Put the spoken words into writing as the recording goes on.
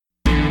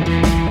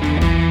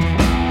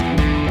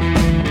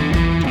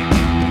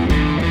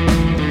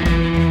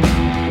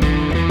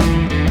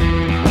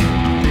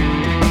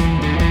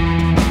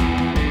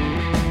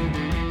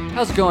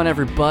How's it going,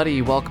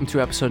 everybody? Welcome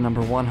to episode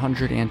number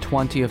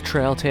 120 of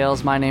Trail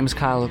Tales. My name is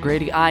Kyle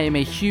O'Grady. I am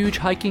a huge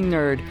hiking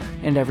nerd,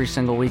 and every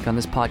single week on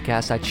this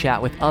podcast, I chat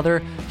with other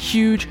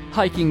huge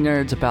hiking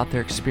nerds about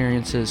their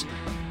experiences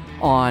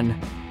on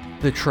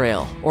the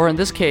trail, or in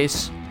this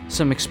case,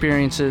 some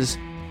experiences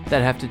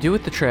that have to do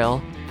with the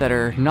trail that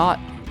are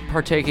not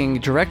partaking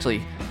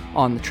directly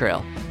on the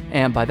trail.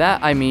 And by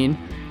that, I mean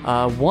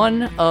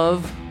one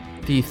of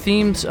the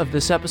themes of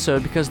this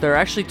episode, because there are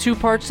actually two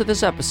parts to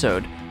this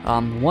episode.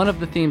 One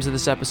of the themes of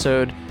this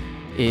episode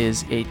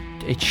is a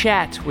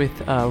chat with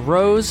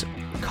Rose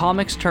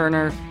Comics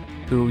Turner,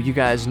 who you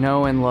guys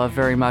know and love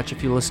very much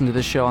if you listen to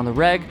this show on the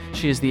reg.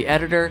 She is the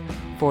editor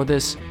for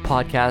this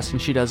podcast,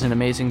 and she does an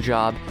amazing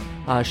job.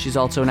 She's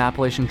also an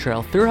Appalachian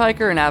Trail thru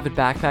hiker, an avid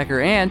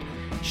backpacker, and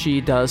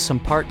she does some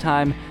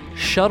part-time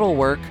shuttle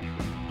work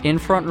in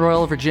Front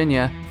Royal,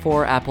 Virginia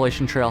for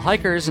Appalachian Trail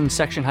hikers and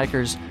section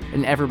hikers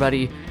and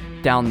everybody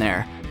down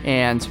there.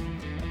 And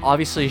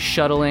obviously,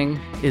 shuttling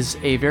is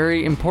a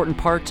very important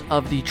part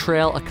of the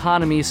trail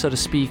economy, so to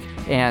speak,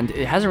 and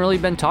it hasn't really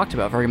been talked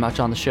about very much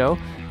on the show.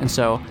 And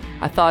so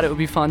I thought it would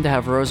be fun to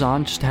have Rose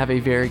on, just to have a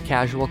very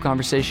casual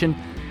conversation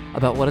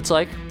about what it's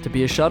like to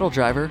be a shuttle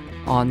driver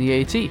on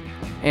the AT.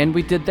 And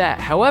we did that.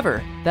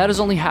 However, that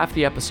is only half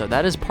the episode.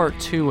 That is part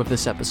 2 of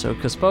this episode,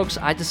 because, folks,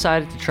 I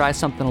decided to try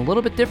something a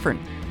little bit different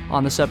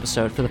on this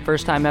episode. For the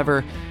first time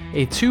ever,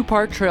 a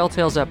 2-part Trail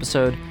Tales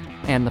episode,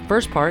 and the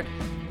first part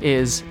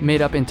is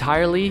made up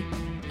entirely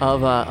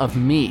of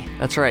me.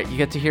 That's right, you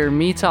get to hear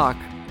me talk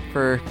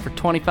for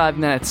 25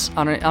 minutes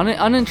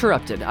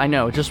uninterrupted. I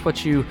know, just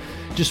what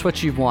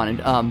you've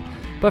wanted.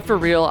 But for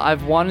real,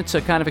 I've wanted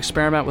to kind of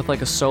experiment with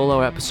like a solo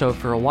episode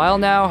for a while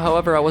now.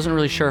 However, I wasn't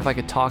really sure if I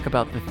could talk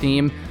about the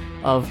theme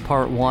of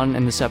part 1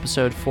 in this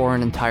episode for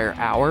an entire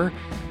hour.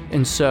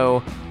 And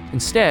so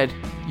instead,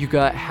 you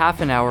got half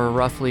an hour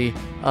roughly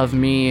of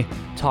me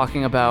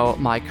talking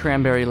about my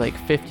Cranberry Lake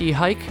 50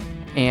 hike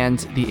and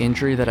the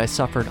injury that I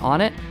suffered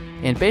on it,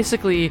 and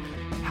basically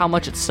how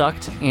much it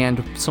sucked,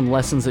 and some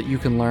lessons that you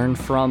can learn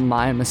from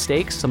my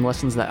mistakes, some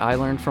lessons that I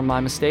learned from my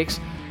mistakes,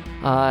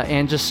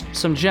 and just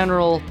some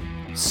general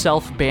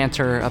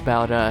self-banter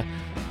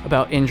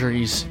about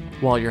injuries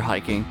while you're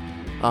hiking.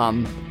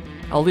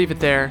 I'll leave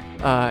it there.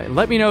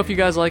 Let me know if you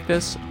guys like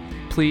this,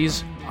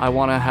 please. I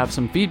want to have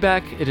some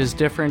feedback. It is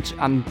different.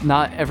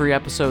 Not every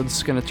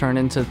episode's going to turn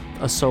into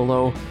a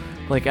solo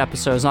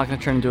episode. It's not going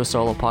to turn into a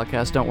solo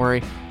podcast, don't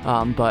worry.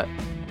 But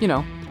you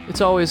know,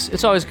 it's always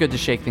good to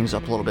shake things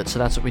up a little bit, so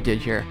that's what we did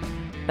here.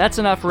 That's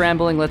enough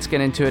rambling. Let's get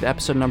into it.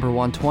 Episode number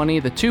 120,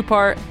 the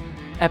 2-part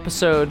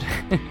episode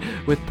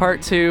with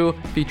part 2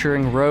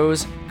 featuring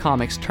Rose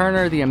Comics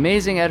Turner, the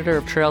amazing editor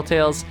of Trail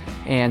Tales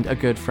and a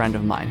good friend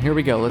of mine. Here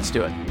we go. Let's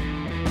do it.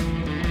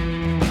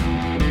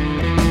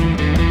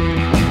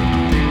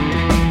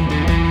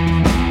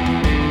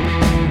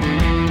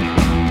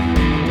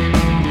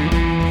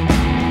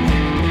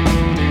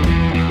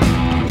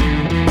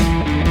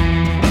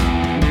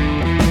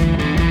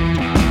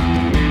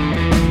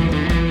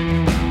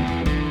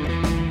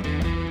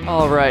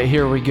 Alright,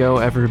 here we go,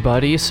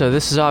 everybody. So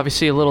this is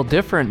obviously a little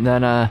different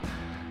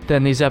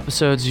than these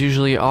episodes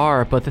usually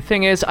are, but the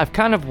thing is, I've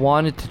kind of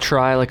wanted to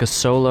try like a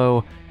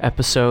solo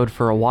episode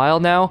for a while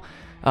now.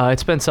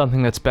 It's been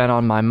something that's been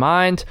on my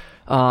mind,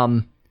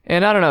 and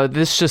I don't know,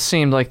 this just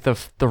seemed like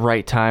the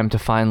right time to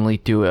finally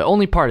do it.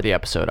 Only part of the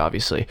episode,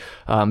 obviously,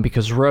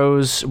 because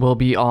Rose will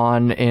be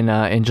on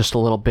in just a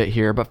little bit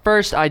here. But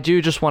first, I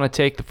do just want to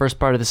take the first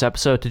part of this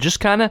episode to just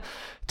kind of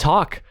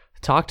talk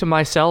to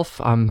myself.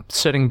 I'm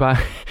sitting by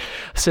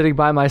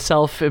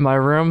myself in my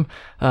room.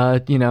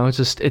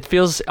 It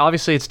feels,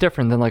 obviously it's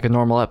different than like a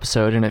normal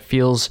episode, and it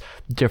feels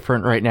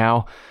different right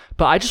now.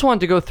 But I just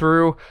wanted to go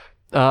through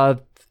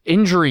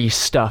injury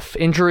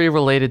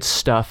related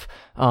stuff,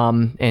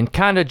 and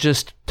kind of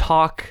just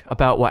talk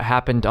about what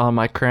happened on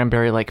my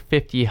Cranberry Lake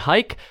 50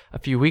 hike a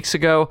few weeks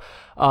ago.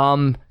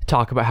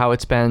 Talk about how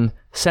it's been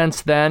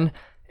since then.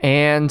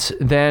 And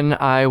then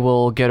I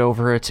will get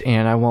over it,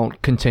 and I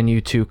won't continue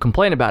to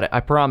complain about it,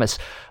 I promise.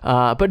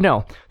 But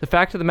no, the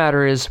fact of the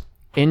matter is,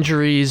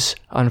 injuries,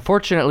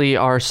 unfortunately,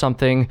 are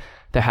something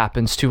that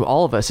happens to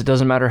all of us. It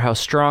doesn't matter how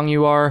strong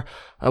you are.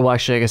 Well,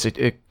 actually, I guess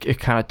it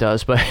kind of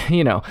does. But,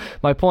 you know,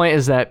 my point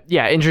is that,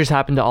 yeah, injuries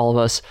happen to all of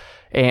us.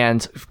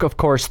 And, of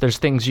course, there's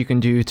things you can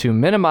do to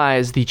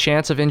minimize the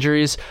chance of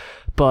injuries.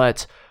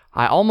 But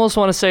I almost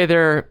want to say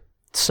they're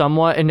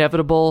somewhat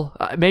inevitable.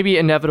 Maybe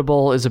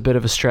inevitable is a bit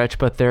of a stretch,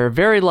 but they're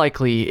very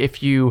likely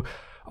if you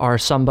are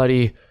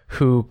somebody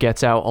who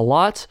gets out a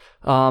lot.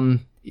 No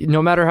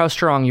matter how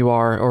strong you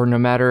are, or no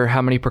matter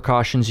how many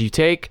precautions you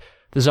take,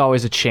 there's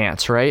always a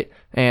chance, right?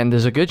 And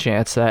there's a good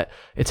chance that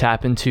it's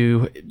happened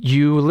to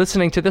you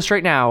listening to this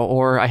right now.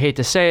 Or, I hate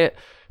to say it,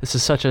 this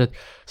is such a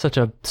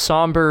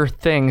somber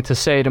thing to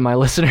say to my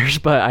listeners,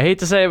 but I hate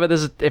to say it, but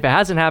if it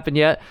hasn't happened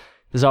yet,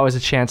 there's always a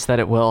chance that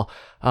it will.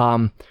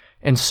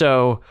 And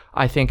so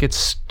I think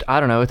it's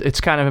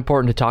kind of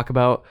important to talk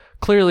about.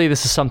 Clearly,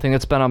 this is something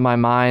that's been on my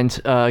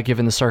mind,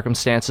 given the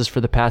circumstances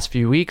for the past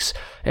few weeks.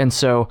 And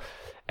so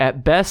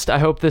at best, I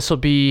hope this will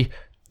be,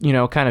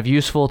 kind of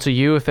useful to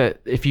you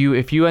if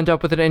you end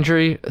up with an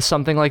injury,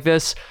 something like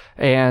this.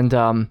 And,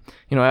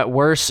 at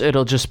worst,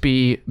 it'll just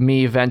be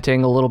me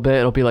venting a little bit.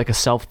 It'll be like a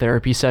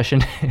self-therapy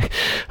session.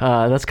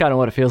 That's kind of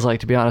what it feels like,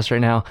 to be honest,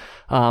 right now.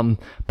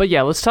 But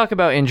yeah, let's talk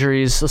about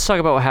injuries. Let's talk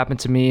about what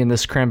happened to me in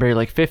this Cranberry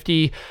Lake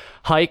 50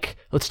 hike.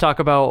 Let's talk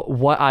about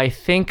what I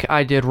think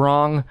I did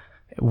wrong,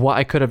 what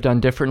I could have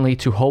done differently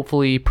to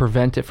hopefully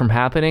prevent it from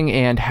happening,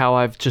 and how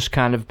I've just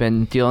kind of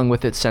been dealing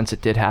with it since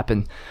it did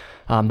happen.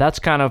 That's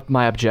kind of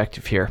my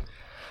objective here.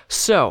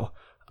 So,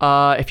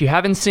 if you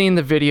haven't seen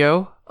the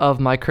video of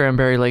my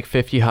Cranberry Lake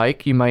 50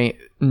 hike, you might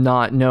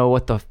not know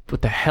what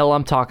the hell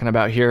I'm talking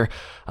about here.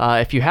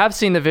 If you have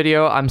seen the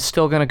video, I'm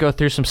still going to go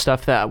through some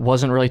stuff that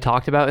wasn't really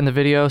talked about in the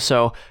video,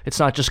 so it's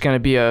not just going to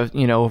be a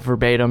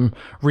verbatim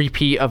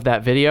repeat of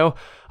that video.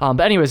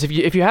 But anyways,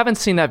 if you haven't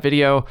seen that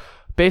video,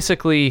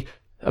 basically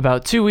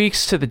about 2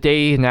 weeks to the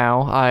day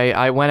now,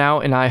 I went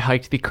out and I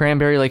hiked the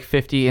Cranberry Lake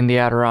 50 in the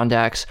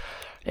Adirondacks,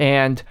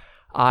 and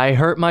I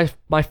hurt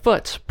my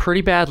foot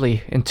pretty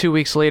badly, and 2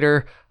 weeks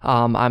later,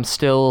 I'm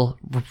still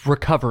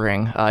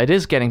recovering. It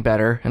is getting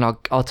better, and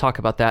I'll talk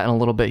about that in a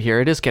little bit here.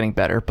 It is getting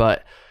better,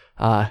 but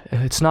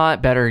it's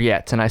not better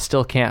yet, and I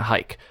still can't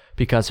hike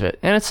because of it,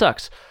 and it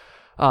sucks.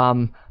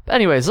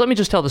 Anyways, let me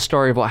just tell the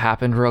story of what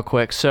happened real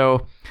quick.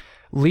 So,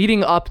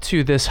 leading up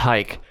to this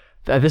hike,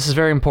 this is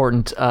very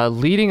important.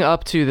 Leading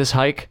up to this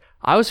hike,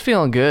 I was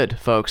feeling good,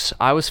 folks.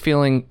 I was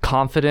feeling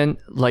confident.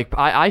 Like,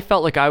 I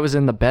felt like I was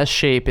in the best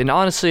shape, and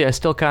honestly, I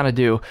still kind of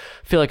do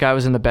feel like I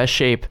was in the best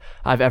shape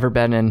I've ever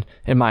been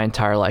in my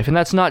entire life. And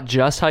that's not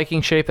just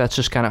hiking shape, that's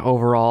just kind of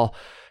overall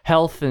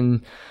health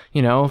and,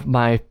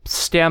 my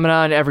stamina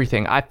and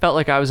everything. I felt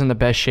like I was in the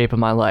best shape of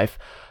my life.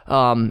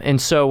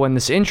 And so when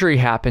this injury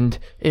happened,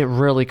 it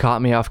really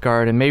caught me off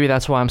guard, and maybe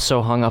that's why I'm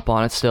so hung up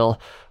on it still,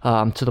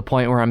 to the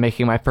point where I'm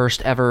making my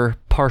first ever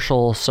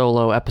partial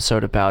solo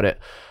episode about it.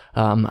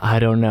 I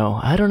don't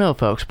know,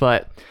 folks,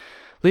 but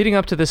leading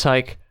up to this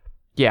hike,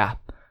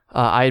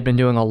 I had been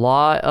doing a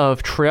lot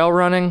of trail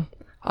running.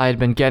 I had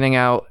been getting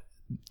out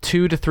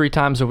 2 to 3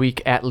 times a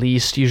week at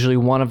least, usually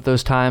one of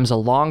those times a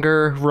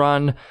longer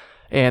run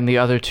and the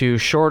other 2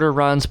 shorter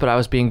runs, but I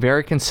was being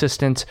very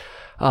consistent.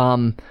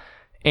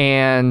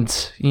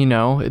 And,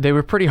 they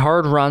were pretty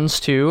hard runs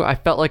too. I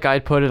felt like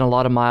I'd put in a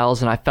lot of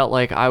miles, and I felt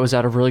like I was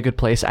at a really good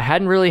place. I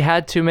hadn't really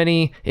had too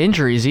many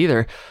injuries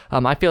either.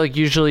 I feel like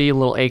usually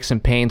little aches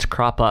and pains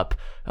crop up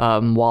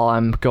while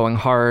I'm going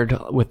hard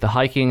with the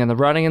hiking and the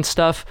running and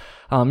stuff.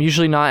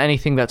 Usually not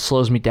anything that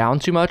slows me down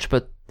too much,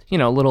 but,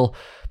 little,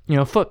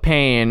 foot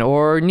pain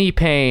or knee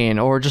pain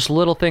or just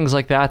little things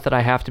like that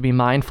I have to be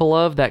mindful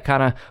of that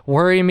kind of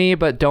worry me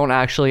but don't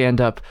actually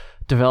end up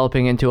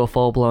developing into a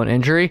full-blown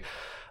injury.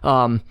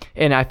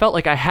 And I felt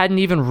like I hadn't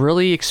even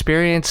really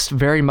experienced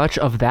very much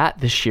of that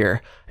this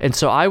year. And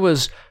so I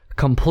was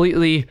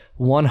completely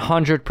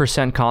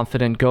 100%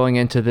 confident going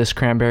into this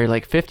Cranberry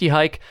Lake 50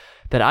 hike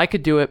that I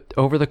could do it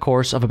over the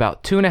course of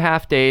about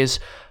 2.5 days.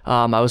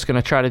 I was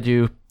going to try to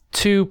do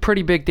 2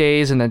 pretty big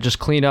days and then just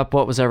clean up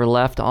what was ever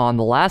left on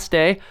the last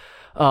day.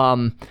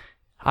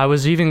 I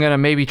was even going to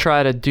maybe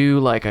try to do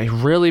like a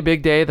really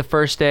big day the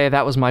first day.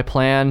 That was my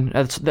plan.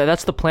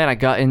 That's the plan I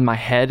got in my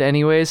head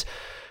anyways.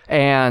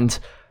 And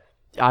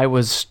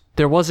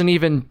there wasn't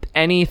even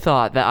any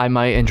thought that I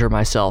might injure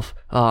myself,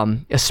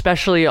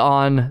 especially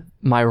on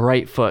my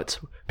right foot,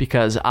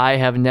 because I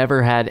have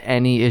never had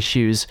any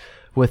issues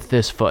with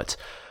this foot.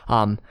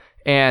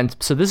 And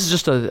so this is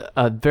just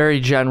a very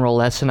general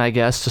lesson, I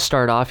guess, to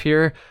start off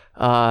here.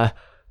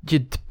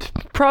 You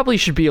probably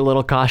should be a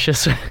little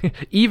cautious,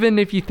 even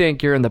if you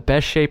think you're in the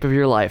best shape of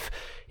your life,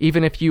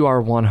 even if you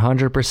are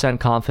 100%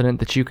 confident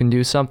that you can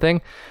do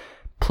something,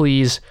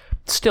 please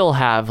still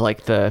have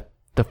like the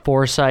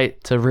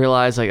foresight to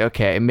realize like,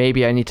 okay,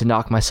 maybe I need to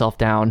knock myself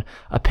down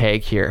a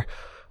peg here.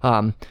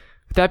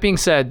 That being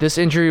said, this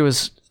injury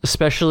was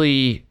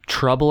especially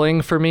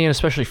troubling for me and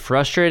especially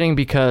frustrating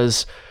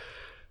because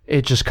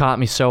it just caught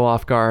me so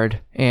off guard.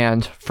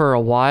 And for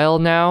a while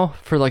now,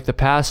 for like the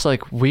past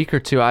like week or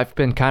 2, I've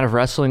been kind of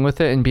wrestling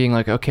with it and being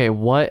like, okay,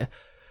 what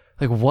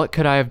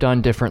could I have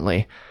done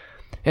differently?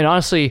 And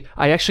honestly,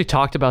 I actually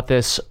talked about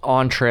this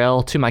on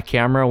trail to my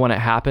camera when it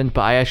happened,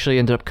 but I actually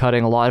ended up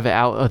cutting a lot of it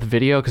out of the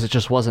video because it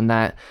just wasn't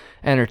that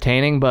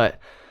entertaining. But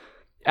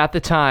at the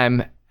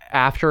time,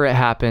 shortly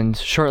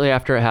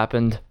after it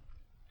happened,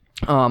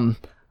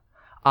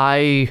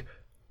 I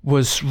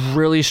was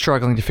really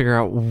struggling to figure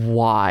out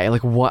why,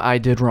 like what I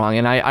did wrong.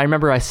 And I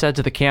remember I said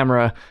to the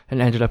camera, and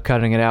ended up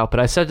cutting it out, but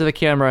I said to the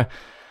camera,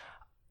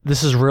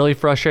 this is really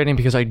frustrating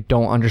because I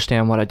don't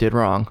understand what I did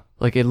wrong.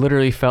 Like, it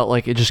literally felt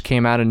like it just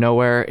came out of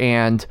nowhere,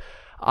 and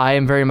I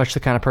am very much the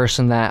kind of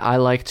person that I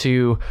like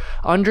to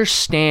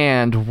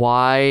understand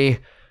why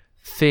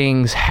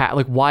things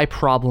why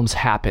problems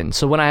happen.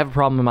 So when I have a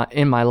problem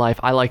in my life,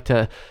 I like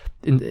to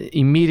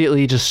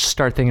immediately just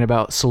start thinking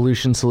about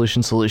solution.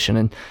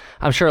 And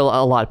I'm sure a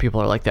lot of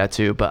people are like that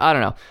too, but I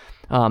don't know.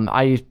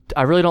 I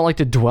really don't like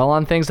to dwell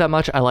on things that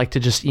much. I like to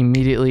just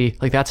immediately,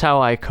 like, that's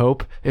how I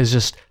cope, is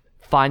just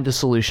find the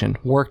solution,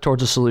 work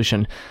towards a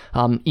solution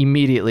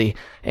immediately.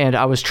 And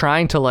I was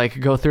trying to like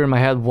go through in my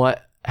head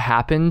what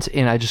happened,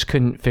 and I just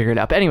couldn't figure it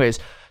out. But anyways,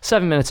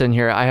 7 minutes in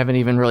here, I haven't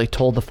even really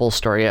told the full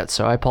story yet,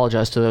 so I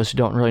apologize to those who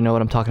don't really know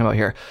what I'm talking about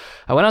here.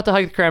 I went out to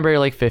hike the Cranberry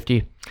Lake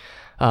 50.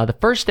 The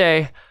first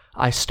day,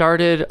 I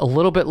started a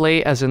little bit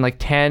late, as in like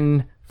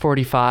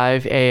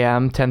 10:45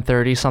 a.m.,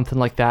 10:30, something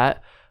like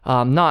that.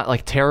 Not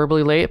like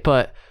terribly late,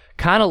 but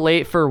kind of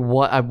late for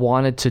what I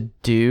wanted to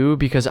do,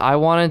 because I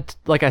wanted,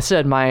 like I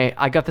said,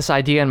 I got this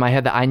idea in my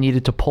head that I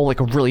needed to pull like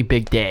a really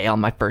big day on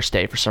my first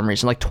day for some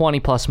reason, like 20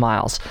 plus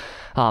miles.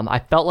 I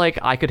felt like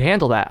I could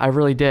handle that. I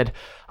really did.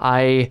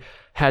 I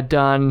had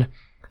done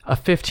a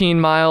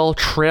 15-mile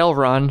trail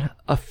run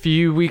a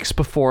few weeks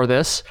before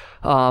this,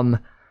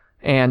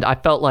 and I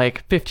felt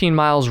like 15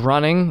 miles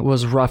running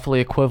was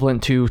roughly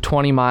equivalent to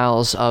 20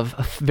 miles of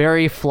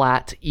very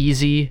flat,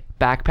 easy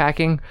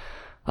backpacking.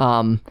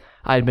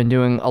 I'd been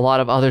doing a lot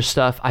of other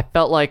stuff. I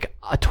felt like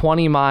a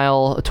 20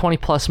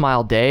 plus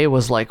mile day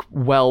was like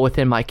well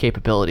within my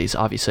capabilities.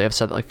 Obviously, I've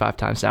said that like 5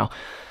 times now.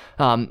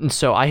 And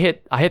so I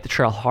hit the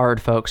trail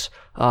hard, folks.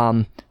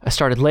 I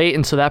started late,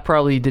 and so that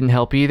probably didn't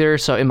help either.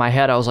 So in my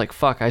head, I was like,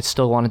 fuck, I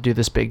still want to do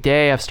this big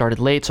day. I've started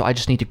late, so I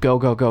just need to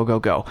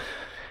go.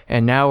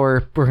 And now we're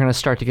going to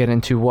start to get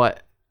into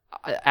what,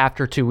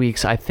 after 2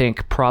 weeks, I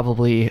think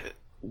probably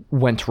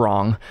went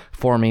wrong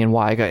for me and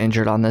why I got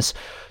injured on this,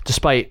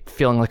 despite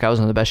feeling like I was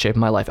in the best shape of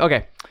my life.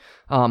 Okay.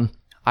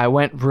 I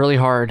went really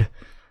hard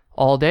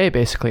all day,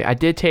 basically. I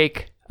did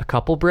take a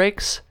couple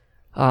breaks.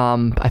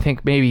 I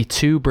think maybe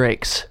 2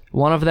 breaks.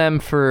 One of them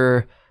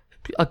for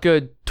a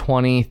good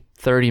 20,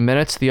 30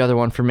 minutes. The other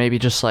one for maybe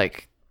just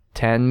like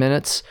 10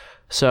 minutes.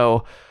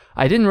 So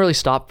I didn't really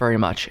stop very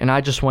much, and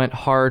I just went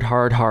hard.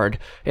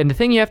 And the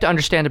thing you have to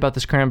understand about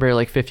this Cranberry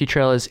Lake 50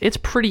 trail is it's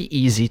pretty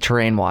easy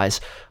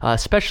terrain-wise,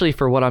 especially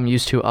for what I'm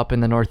used to up in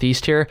the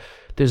Northeast here.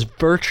 There's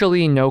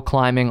virtually no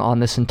climbing on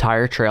this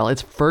entire trail.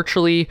 It's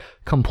virtually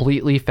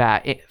completely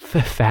flat,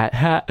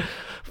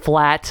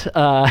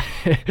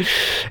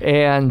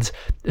 and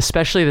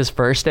especially this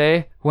first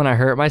day when I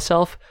hurt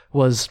myself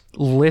was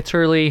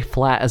literally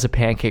flat as a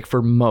pancake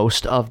for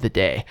most of the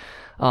day.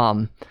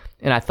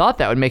 And I thought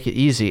that would make it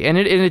easy. And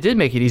it did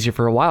make it easier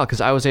for a while,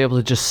 because I was able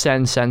to just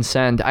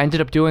send. I ended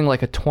up doing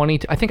like a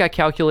 20, I think I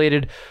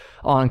calculated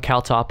on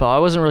Caltopo. I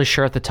wasn't really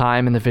sure at the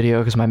time in the video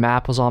because my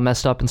map was all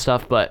messed up and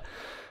stuff, but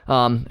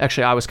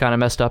actually I was kind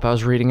of messed up. I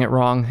was reading it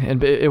wrong,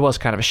 and it was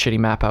kind of a shitty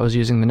map. I was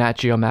using the Nat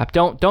Geo map.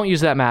 Don't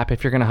use that map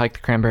if you're going to hike the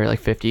Cranberry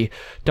Lake 50.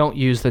 Don't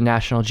use the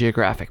National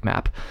Geographic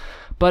map.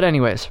 But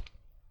anyways,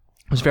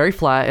 it was very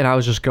flat, and I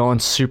was just going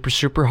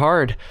super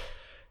hard.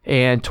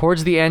 And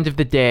towards the end of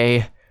the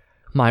day,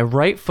 my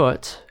right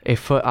foot, a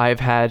foot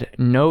I've had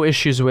no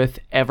issues with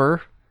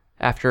ever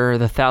after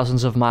the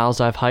thousands of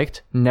miles I've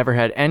hiked, never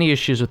had any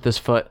issues with this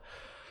foot.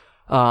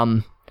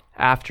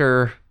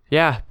 After,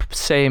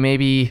 say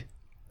maybe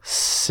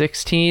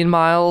 16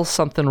 miles,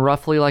 something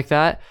roughly like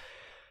that,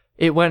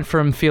 it went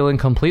from feeling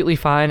completely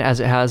fine, as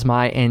it has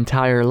my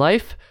entire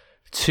life,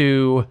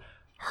 to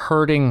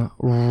hurting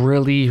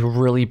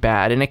really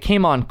bad. And it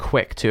came on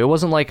quick too. It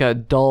wasn't like a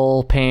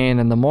dull pain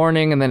in the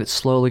morning and then it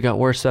slowly got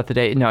worse throughout the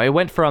day. No, it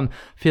went from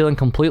feeling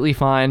completely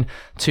fine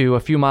to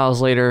a few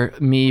miles later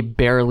me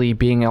barely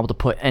being able to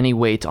put any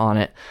weight on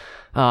it.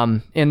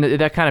 And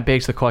that kind of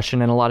begs the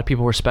question, and a lot of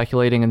people were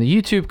speculating in the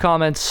YouTube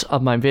comments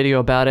of my video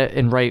about it,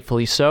 and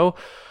rightfully so.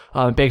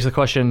 It begs the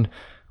question,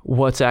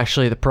 what's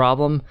actually the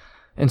problem?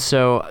 And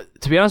so,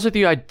 to be honest with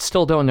you, I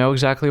still don't know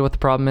exactly what the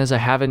problem is. I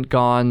haven't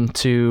gone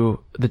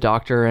to the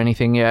doctor or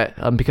anything yet,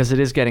 because it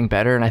is getting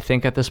better, and I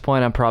think at this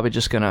point I'm probably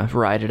just going to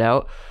ride it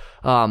out.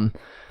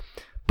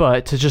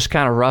 But to just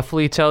kind of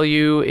roughly tell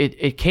you,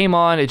 it came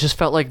on, it just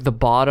felt like the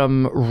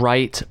bottom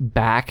right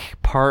back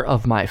part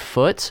of my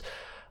foot,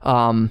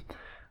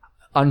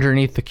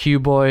 underneath the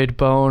cuboid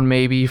bone,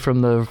 maybe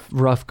from the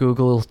rough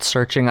Google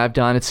searching I've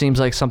done. It seems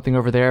like something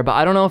over there, but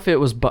I don't know if it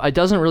was, I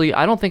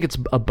don't think it's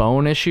a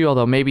bone issue,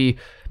 although maybe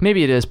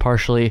it is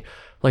partially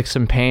like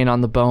some pain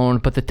on the bone,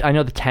 but I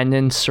know the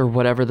tendons or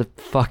whatever the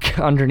fuck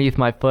underneath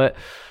my foot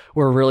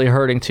were really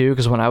hurting too,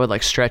 because when I would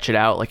like stretch it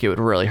out, like it would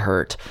really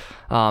hurt.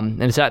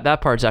 And it's that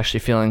part's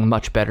actually feeling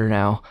much better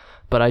now,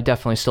 but I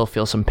definitely still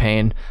feel some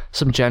pain,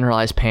 some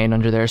generalized pain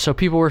under there. So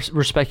people were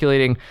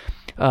speculating,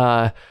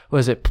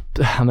 was it,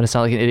 I'm going to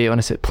sound like an idiot when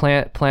I say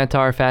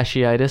plantar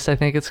fasciitis, I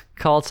think it's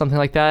called, something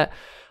like that.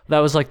 That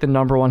was like the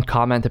number one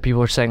comment that people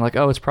were saying, like,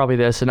 oh, it's probably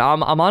this. And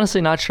I'm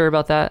honestly not sure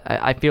about that.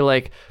 I feel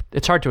like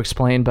it's hard to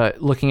explain,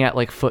 but looking at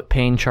like foot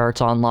pain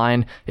charts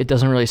online, it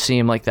doesn't really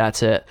seem like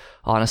that's it,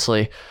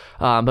 honestly.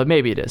 But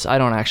maybe it is. I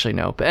don't actually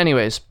know. But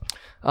anyways,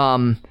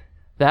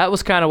 that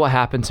was kind of what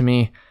happened to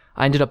me.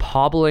 I ended up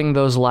hobbling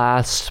those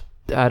last,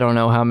 I don't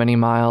know how many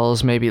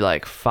miles, maybe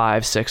like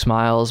 5-6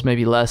 miles,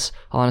 maybe less,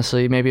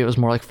 honestly. Maybe it was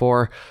more like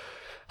 4.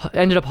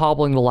 Ended up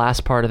hobbling the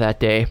last part of that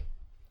day.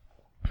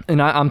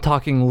 And I'm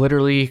talking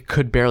literally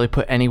could barely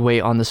put any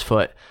weight on this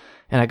foot.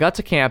 And I got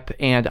to camp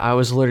and I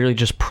was literally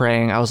just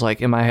praying. I was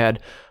like in my head,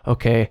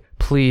 okay,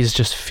 please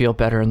just feel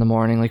better in the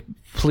morning. Like,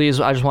 please,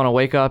 I just want to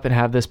wake up and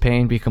have this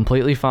pain be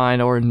completely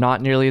fine or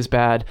not nearly as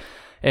bad.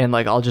 And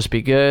like, I'll just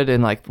be good.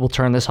 And like, we'll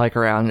turn this hike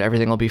around and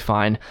everything will be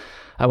fine.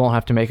 I won't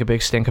have to make a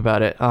big stink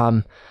about it.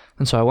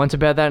 And so I went to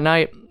bed that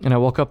night and I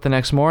woke up the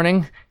next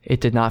morning.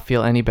 It did not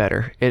feel any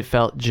better. It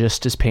felt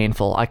just as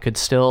painful. I could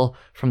still,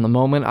 from the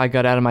moment I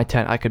got out of my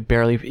tent, I could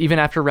barely, even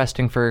after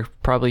resting for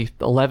probably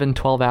 11,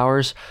 12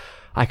 hours,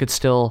 I could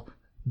still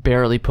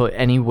barely put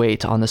any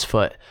weight on this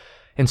foot.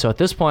 And so at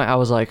this point I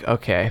was like,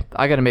 okay,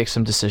 I got to make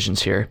some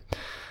decisions here.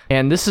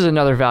 And this is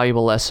another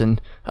valuable lesson.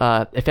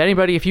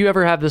 If you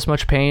ever have this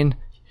much pain,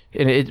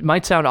 and it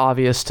might sound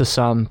obvious to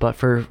some, but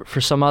for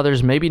some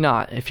others, maybe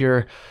not. If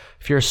you're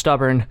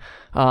stubborn,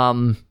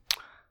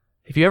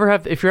 if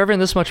you're ever in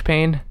this much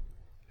pain,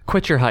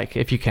 quit your hike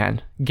if you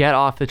can. Get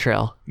off the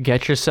trail.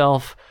 Get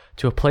yourself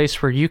to a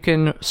place where you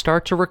can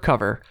start to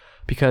recover.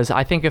 Because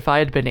I think if I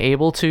had been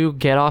able to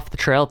get off the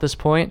trail at this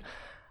point,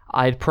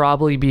 I'd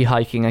probably be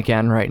hiking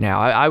again right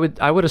now. I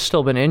would have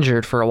still been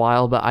injured for a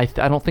while, but I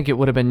don't think it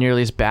would have been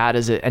nearly as bad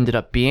as it ended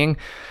up being,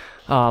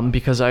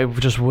 because I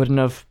just wouldn't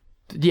have.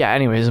 Yeah.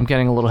 Anyways, I'm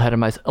getting a little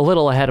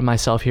ahead of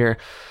myself here.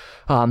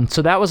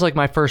 So that was like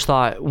my first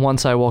thought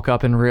once I woke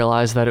up and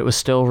realized that it was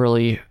still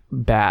really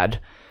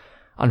bad.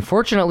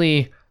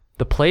 Unfortunately,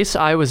 the place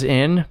I was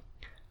in,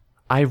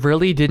 I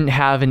really didn't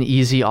have an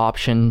easy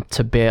option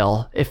to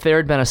bail. If there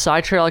had been a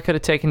side trail I could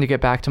have taken to get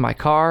back to my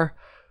car,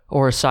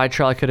 or a side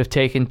trail I could have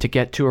taken to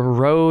get to a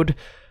road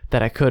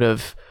that I could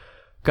have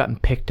gotten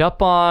picked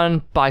up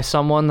on by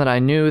someone that I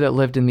knew that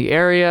lived in the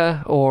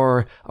area,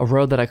 or a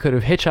road that I could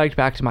have hitchhiked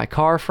back to my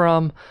car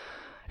from.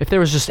 If there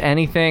was just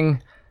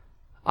anything,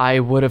 I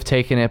would have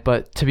taken it.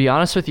 But to be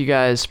honest with you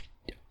guys,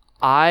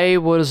 I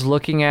was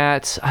looking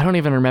at, I don't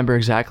even remember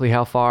exactly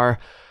how far,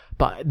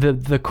 but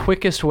the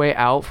quickest way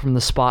out from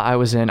the spot I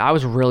was in, I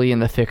was really in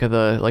the thick of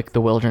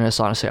the wilderness,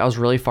 honestly. I was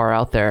really far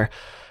out there.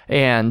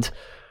 And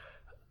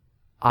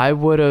I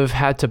would have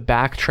had to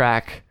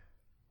backtrack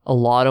a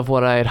lot of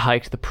what I had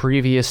hiked the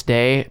previous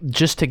day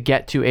just to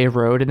get to a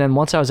road. And then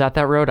once I was at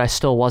that road, I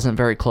still wasn't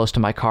very close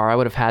to my car. I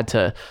would have had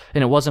to,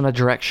 and it wasn't a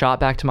direct shot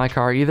back to my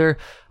car either.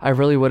 I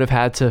really would have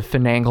had to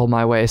finagle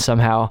my way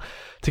somehow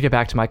to get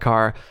back to my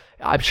car.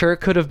 I'm sure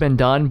it could have been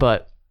done,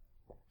 but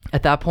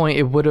at that point,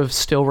 it would have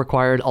still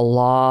required a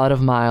lot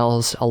of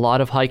miles, a lot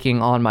of hiking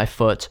on my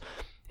foot.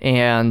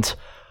 And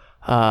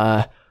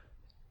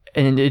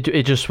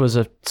it just was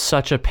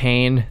such a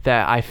pain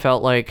that I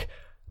felt like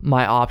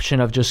my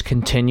option of just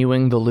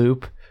continuing the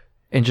loop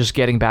and just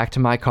getting back to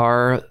my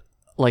car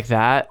like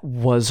that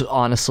was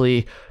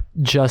honestly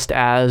just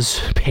as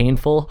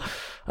painful.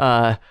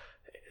 So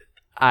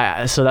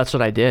that's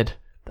what I did.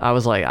 I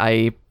was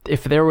like,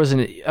 if there was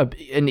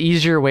an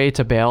easier way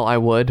to bail, I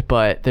would,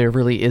 but there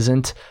really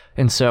isn't.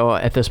 And so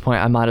at this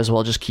point, I might as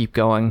well just keep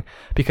going,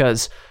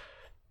 because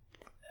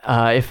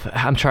if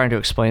I'm trying to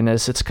explain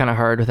this, it's kind of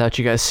hard without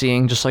you guys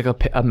seeing just like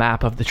a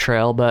map of the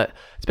trail, but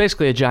it's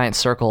basically a giant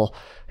circle.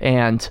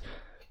 And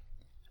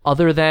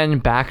other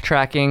than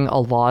backtracking a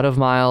lot of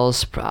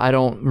miles, I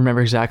don't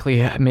remember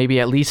exactly, maybe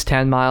at least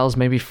 10 miles,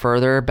 maybe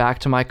further back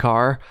to my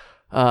car,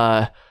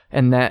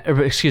 and then,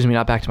 excuse me,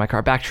 not back to my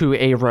car, back to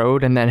a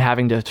road, and then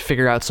having to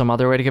figure out some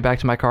other way to get back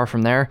to my car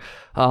from there.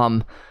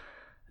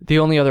 The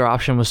only other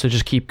option was to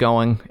just keep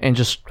going and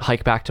just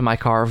hike back to my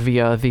car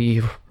via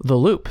the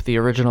loop, the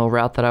original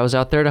route that I was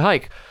out there to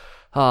hike.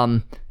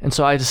 And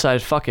so I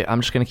decided, fuck it,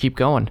 I'm just going to keep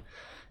going.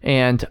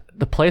 And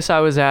the place I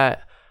was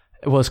at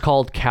was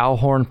called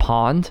Cowhorn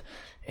Pond,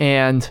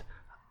 and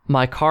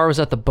my car was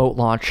at the boat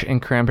launch in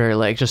Cranberry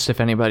Lake, just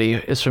if anybody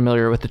is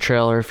familiar with the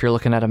trail or if you're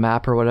looking at a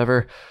map or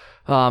whatever.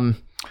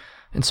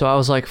 And so I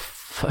was like,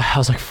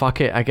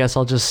 fuck it, I guess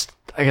I'll just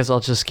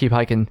keep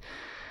hiking.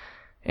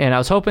 And I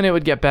was hoping it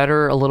would get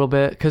better a little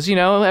bit, because, you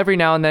know, every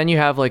now and then you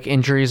have like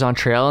injuries on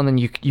trail, and then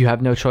you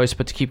have no choice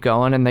but to keep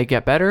going, and they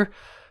get better.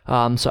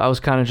 So I was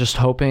kind of just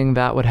hoping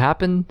that would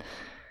happen,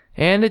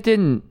 and it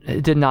didn't.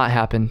 It did not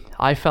happen.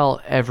 I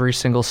felt every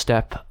single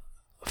step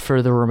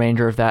for the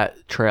remainder of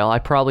that trail. I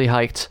probably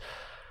hiked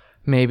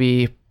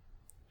maybe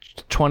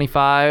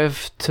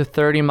 25 to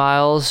 30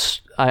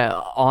 miles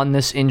on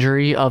this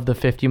injury of the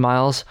 50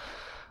 miles.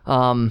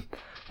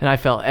 And I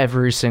felt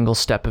every single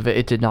step of it.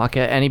 It did not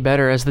get any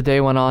better as the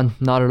day went on,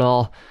 not at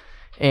all.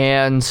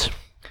 And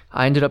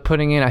I ended up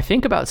putting in, I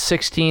think, about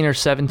 16 or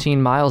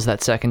 17 miles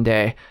that second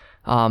day.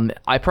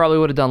 I probably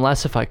would have done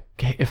less if I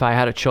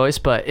had a choice,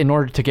 but in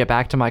order to get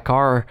back to my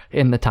car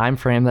in the time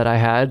frame that I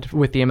had,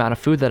 with the amount of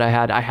food that I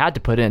had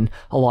to put in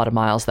a lot of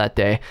miles that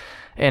day.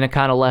 And it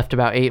kind of left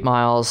about 8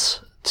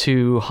 miles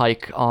to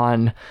hike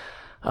on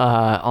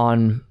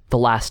the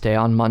last day,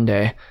 on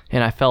Monday,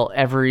 and I felt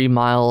every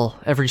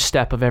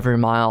step of every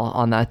mile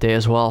on that day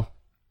as well.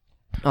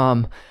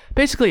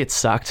 Basically it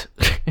sucked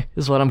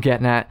is what I'm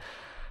getting at.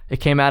 It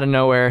came out of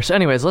nowhere. So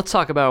anyways, let's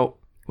talk about,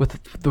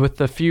 with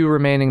the few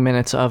remaining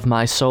minutes of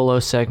my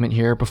solo segment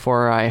here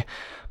before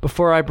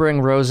I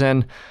bring Rose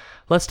in,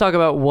 let's talk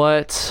about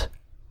what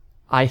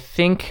I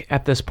think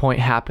at this point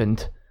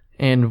happened,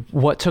 and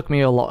what took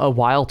me a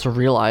while to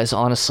realize,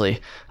 honestly.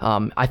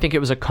 I think it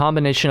was a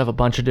combination of a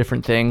bunch of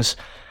different things,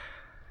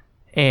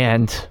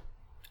 and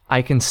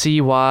I can see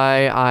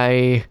why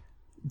I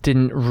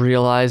didn't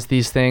realize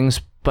these things,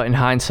 but in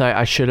hindsight,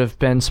 I should have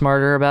been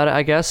smarter about it,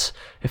 I guess,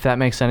 if that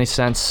makes any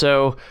sense.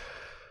 So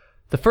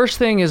the first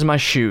thing is my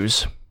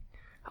shoes.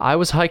 I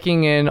was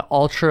hiking in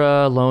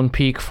Ultra Lone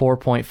Peak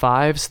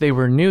 4.5s. They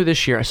were new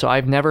this year, so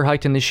I've never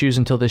hiked in these shoes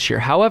until this year.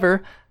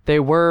 However, they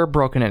were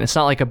broken in. It's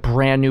not like a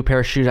brand new pair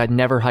of shoes I'd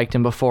never hiked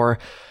in before.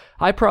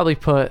 I probably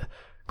put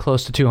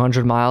close to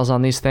 200 miles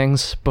on these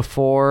things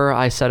before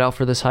I set out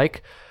for this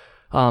hike.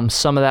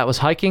 Some of that was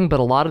hiking, but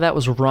a lot of that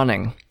was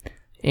running.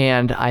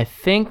 And I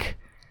think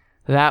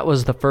that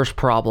was the first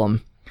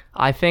problem.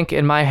 I think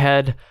in my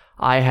head,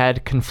 I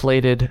had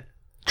conflated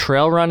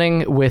trail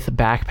running with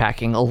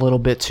backpacking a little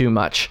bit too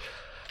much.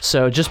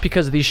 So just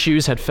because these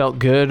shoes had felt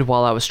good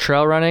while I was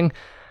trail running,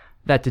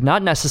 that did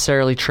not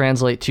necessarily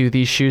translate to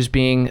these shoes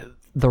being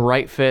the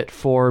right fit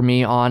for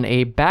me on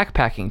a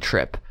backpacking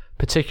trip,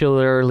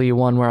 particularly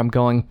one where I'm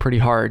going pretty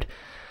hard.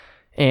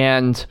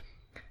 And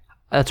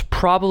that's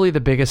probably the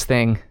biggest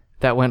thing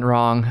that went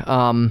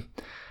wrong.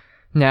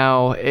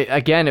 Now,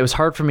 again, it was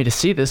hard for me to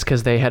see this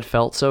because they had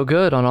felt so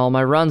good on all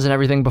my runs and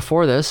everything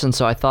before this, and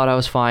so I thought I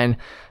was fine.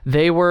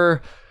 They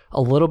were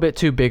a little bit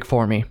too big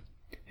for me.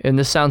 And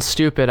this sounds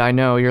stupid, I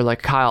know. You're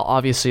like, Kyle,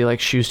 obviously, like,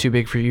 shoes too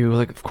big for you.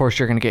 Like, of course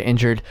you're going to get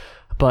injured.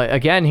 But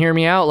again, hear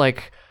me out.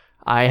 Like,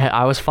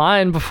 I was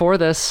fine before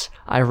this.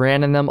 I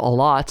ran in them a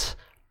lot,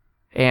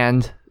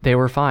 and they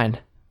were fine.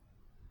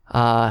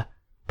 But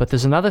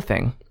there's another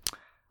thing.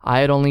 I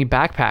had only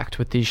backpacked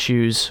with these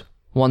shoes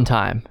one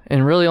time,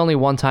 and really only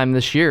one time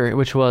this year,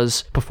 which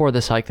was before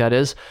this hike, that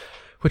is,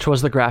 which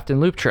was the Grafton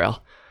Loop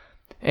Trail.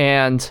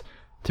 And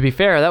to be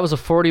fair, that was a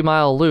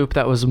 40-mile loop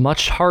that was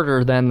much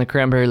harder than the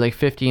Cranberry Lake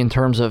 50 in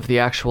terms of the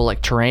actual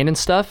like terrain and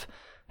stuff,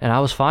 and I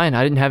was fine.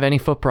 I didn't have any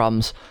foot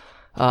problems.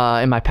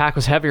 And my pack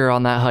was heavier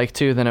on that hike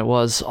too than it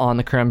was on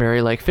the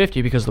Cranberry Lake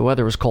 50 because the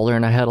weather was colder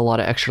and I had a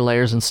lot of extra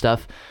layers and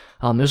stuff.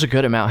 It was a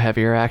good amount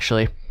heavier,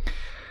 actually.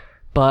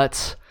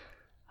 But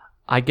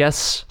I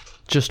guess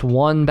just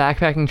one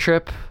backpacking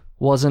trip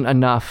wasn't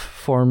enough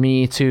for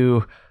me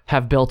to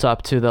have built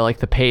up to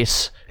the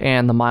pace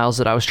and the miles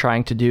that I was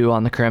trying to do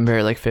on the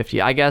Cranberry Lake 50.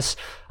 I guess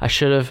I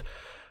should have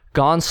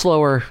gone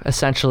slower,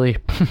 essentially.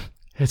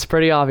 It's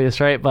pretty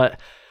obvious, right? But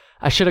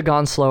I should have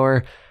gone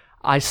slower.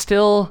 I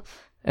still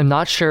am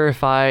not sure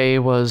if I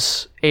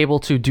was able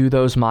to do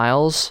those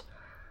miles.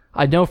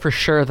 I know for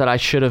sure that I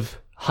should have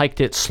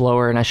hiked it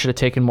slower and I should have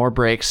taken more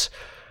breaks.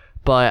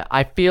 But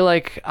I feel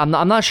like I'm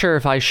not sure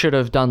if I should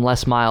have done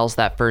less miles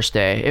that first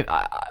day.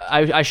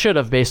 I should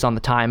have based on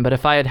the time, but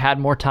if I had had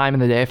more time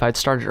in the day, if I'd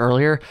started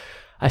earlier,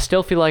 I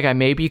still feel like I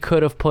maybe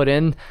could have put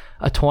in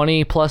a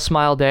 20-plus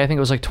mile day. I think it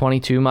was like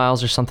 22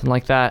 miles or something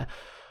like that.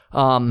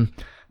 But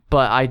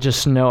I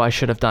just know I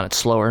should have done it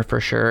slower for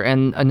sure.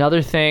 And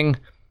another thing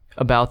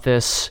about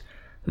this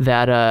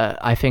that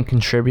I think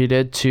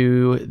contributed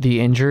to the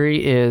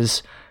injury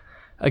is,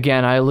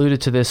 again, I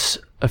alluded to this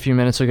a few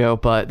minutes ago,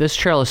 but this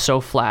trail is so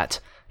flat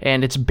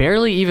and it's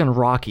barely even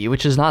rocky,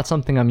 which is not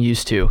something I'm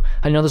used to.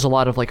 I know there's a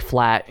lot of like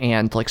flat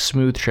and like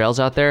smooth trails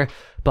out there,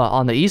 but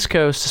on the East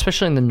Coast,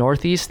 especially in the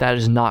Northeast, that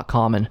is not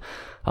common.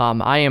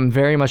 I am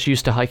very much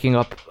used to hiking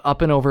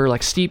up and over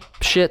like steep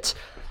shit,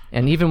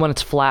 and even when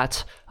it's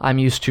flat, I'm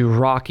used to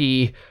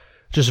rocky,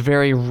 just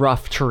very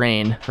rough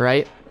terrain,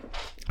 right?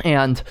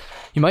 And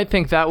you might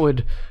think that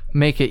would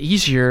make it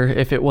easier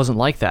if it wasn't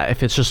like that.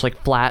 If it's just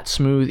like flat,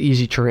 smooth,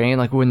 easy terrain,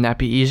 like wouldn't that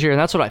be easier? And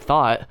that's what I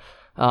thought.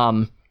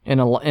 In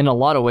a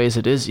lot of ways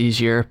it is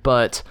easier,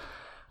 but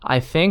I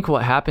think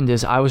what happened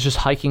is I was just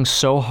hiking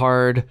so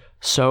hard,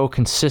 so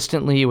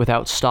consistently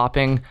without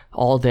stopping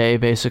all day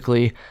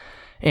basically.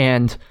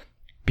 And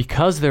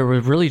because there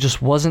really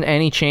just wasn't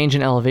any change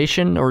in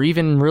elevation or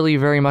even really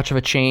very much of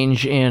a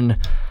change in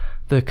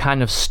the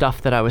kind of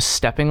stuff that I was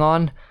stepping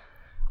on,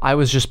 I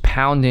was just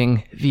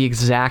pounding the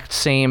exact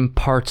same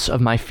parts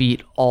of my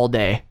feet all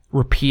day,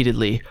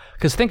 repeatedly.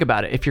 Because think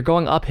about it, if you're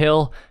going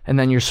uphill and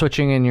then you're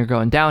switching and you're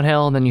going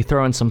downhill and then you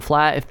throw in some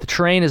flat, if the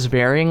terrain is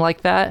varying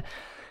like that,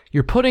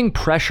 you're putting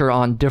pressure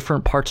on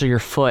different parts of your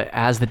foot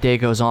as the day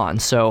goes on.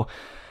 So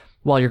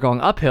while you're going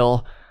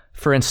uphill,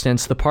 for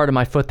instance, the part of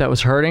my foot that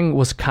was hurting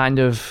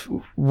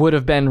would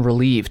have been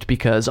relieved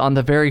because on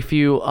the very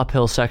few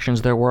uphill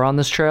sections there were on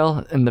this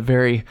trail, and the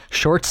very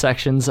short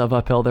sections of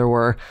uphill there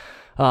were,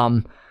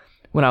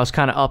 when I was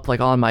kind of up like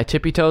on my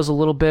tippy toes a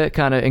little bit,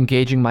 kind of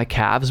engaging my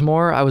calves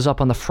more, I was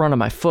up on the front of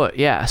my foot.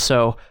 Yeah,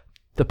 so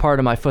the part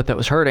of my foot that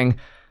was hurting,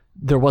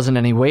 there wasn't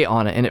any weight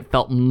on it, and it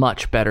felt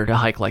much better to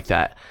hike like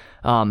that.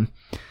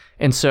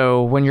 And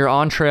so when you're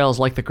on trails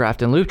like the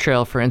Grafton Loop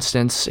Trail, for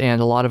instance,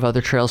 and a lot of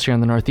other trails here in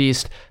the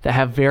Northeast that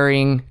have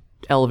varying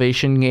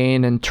elevation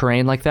gain and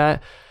terrain like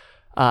that,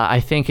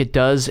 I think it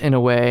does in a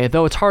way,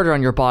 though it's harder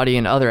on your body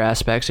in other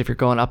aspects. If you're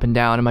going up and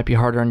down, it might be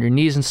harder on your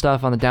knees and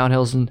stuff, on the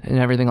downhills and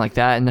everything like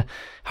that, and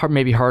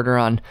maybe harder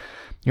on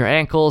your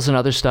ankles and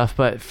other stuff.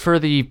 But for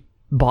the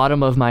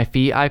bottom of my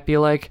feet, I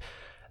feel like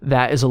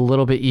that is a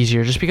little bit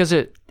easier just because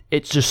it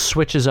just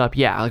switches up,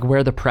 like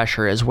where the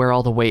pressure is, where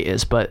all the weight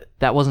is. But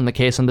that wasn't the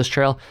case on this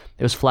trail.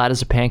 It was flat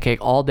as a pancake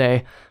all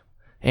day.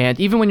 And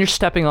even when you're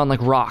stepping on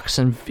like rocks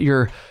and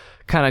you're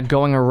kind of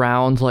going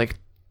around like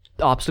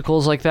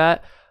obstacles like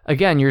that,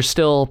 again, you're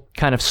still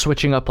kind of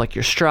switching up like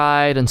your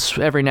stride and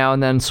every now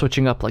and then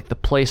switching up like the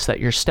place that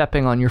you're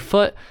stepping on your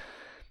foot.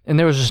 And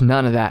there was just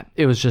none of that.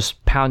 It was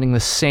just pounding the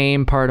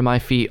same part of my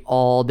feet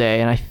all day.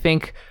 And I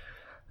think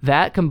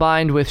that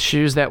combined with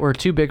shoes that were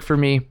too big for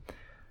me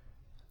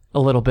a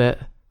little bit,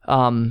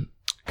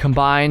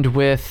 combined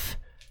with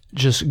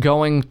just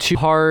going too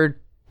hard,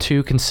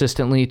 too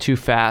consistently, too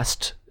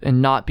fast,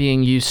 and not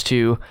being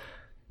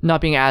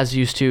as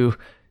used to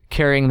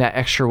carrying that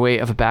extra weight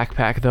of a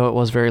backpack, though it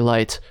was very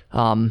light,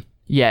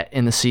 yet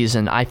in the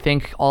season. I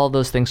think all of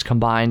those things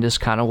combined is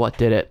kind of what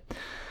did it.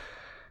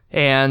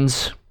 And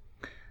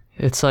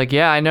it's like,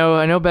 I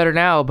know better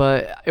now,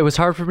 but it was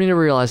hard for me to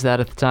realize that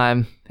at the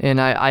time.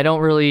 And I don't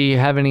really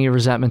have any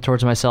resentment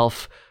towards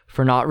myself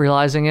for not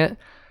realizing it.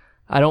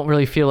 I don't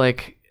really feel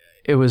like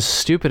it was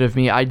stupid of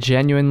me. I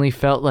genuinely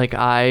felt like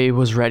I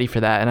was ready for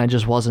that, and I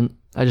just wasn't.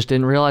 I just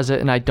didn't realize it,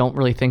 and I don't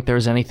really think there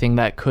was anything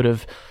that could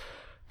have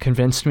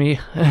convinced me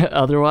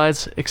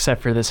otherwise,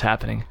 except for this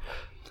happening.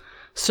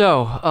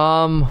 So,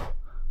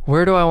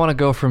 where do I want to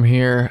go from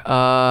here?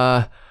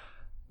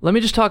 Let me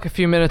just talk a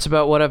few minutes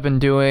about what I've been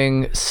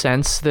doing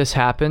since this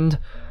happened.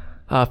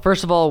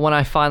 First of all, when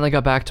I finally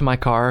got back to my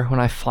car, when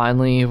I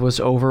finally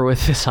was over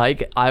with this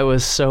hike, I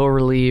was so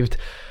relieved.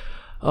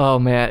 Oh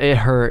man, it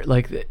hurt.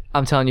 Like,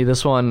 I'm telling you,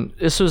 this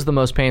was the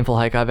most painful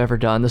hike I've ever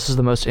done. This is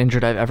the most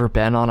injured I've ever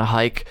been on a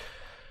hike,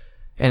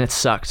 and it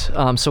sucked.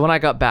 So when I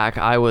got back,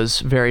 I was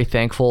very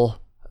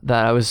thankful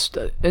that I was...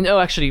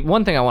 actually,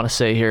 one thing I want to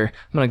say here,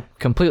 I'm in a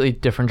completely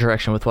different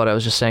direction with what I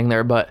was just saying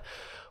there, but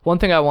one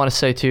thing I want to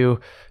say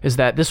too is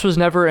that this was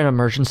never an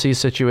emergency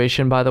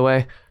situation, by the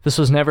way.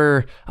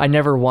 I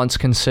never once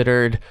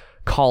considered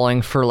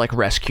calling for like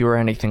rescue or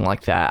anything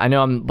like that. I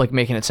know I'm like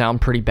making it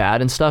sound pretty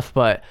bad and stuff,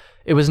 but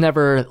it was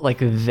never like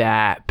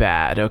that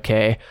bad,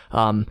 okay?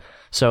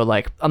 So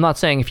like, I'm not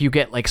saying if you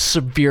get like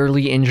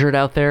severely injured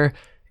out there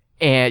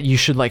and you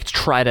should like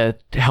try to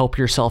help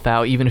yourself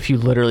out, even if you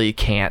literally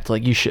can't,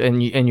 like you should,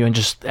 and you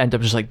just end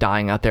up just like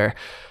dying out there,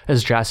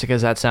 as drastic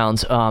as that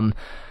sounds.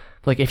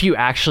 Like if you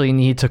actually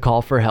need to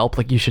call for help,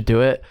 like you should do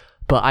it.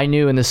 But I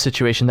knew in this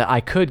situation that I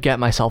could get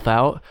myself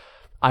out.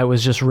 I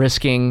was just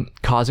risking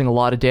causing a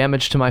lot of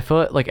damage to my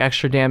foot, like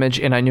extra damage,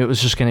 and I knew it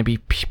was just going to be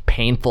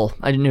painful.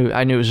 I knew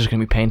it was just going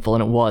to be painful,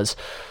 and it was.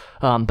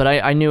 But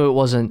I knew it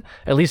wasn't,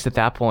 at least at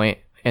that point,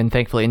 and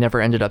thankfully it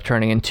never ended up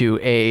turning into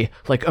a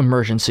like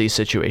emergency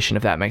situation,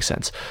 if that makes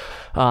sense.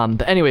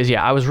 But anyways,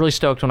 I was really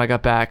stoked when I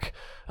got back.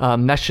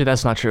 Actually,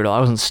 that's not true at all. I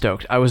wasn't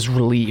stoked. I was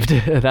relieved.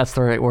 That's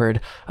the right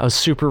word. I was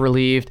super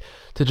relieved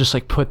to just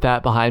like put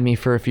that behind me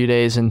for a few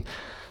days,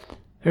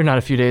 or not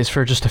a few days,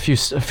 for just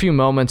a few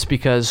moments,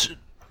 because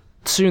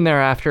soon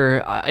thereafter,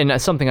 and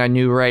that's something I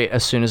knew right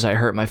as soon as I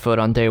hurt my foot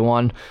on day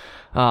one.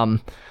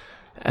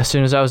 As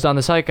soon as I was done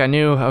this hike, I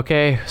knew,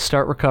 okay,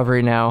 start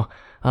recovery now.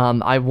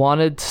 I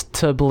wanted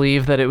to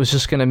believe that it was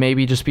just going to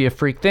maybe just be a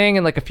freak thing,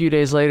 and like a few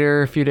days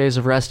later, a few days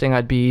of resting,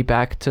 I'd be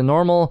back to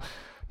normal.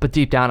 But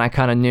deep down, I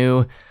kind of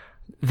knew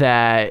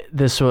that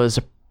this was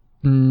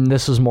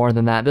more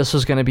than that. This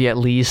was going to be at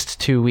least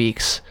 2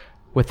 weeks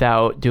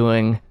without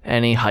doing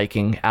any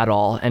hiking at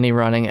all, any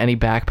running, any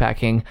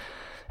backpacking.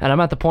 And I'm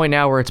at the point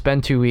now where it's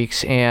been 2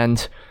 weeks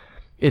and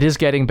it is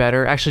getting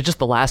better. Actually, just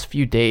the last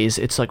few days,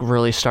 it's like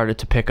really started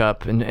to pick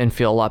up and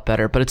feel a lot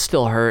better, but it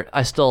still hurt.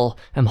 I still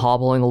am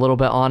hobbling a little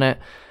bit on it.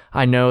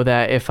 I know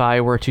that if I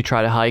were to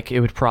try to hike, it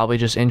would probably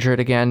just injure it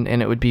again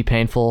and it would be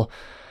painful.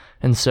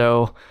 And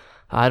so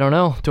I don't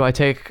know.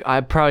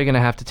 I'm probably going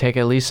to have to take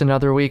at least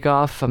another week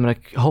off.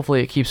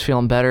 Hopefully it keeps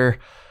feeling better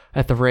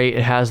at the rate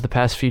it has the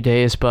past few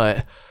days,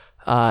 but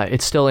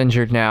it's still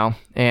injured now.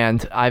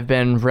 And I've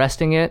been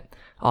resting it,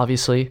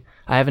 obviously.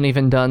 I haven't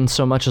even done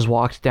so much as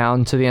walked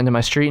down to the end of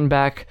my street and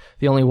back.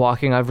 The only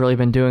walking I've really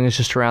been doing is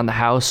just around the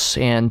house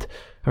and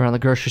around the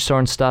grocery store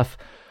and stuff.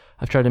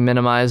 I've tried to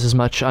minimize as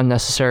much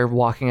unnecessary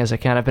walking as I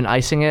can. I've been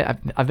icing it.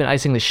 I've been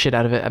icing the shit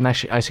out of it. I'm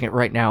actually icing it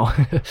right now.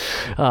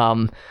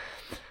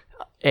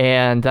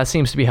 And that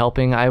seems to be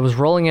helping. I was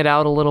rolling it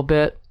out a little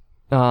bit.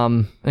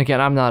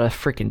 Again, I'm not a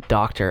freaking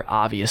doctor,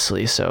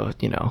 obviously, so,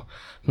 I'm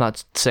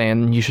not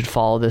saying you should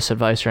follow this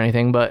advice or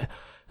anything, but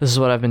this is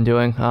what I've been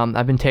doing.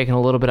 I've been taking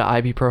a little bit of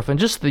ibuprofen,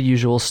 just the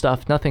usual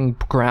stuff, nothing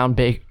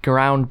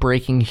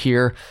groundbreaking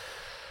here.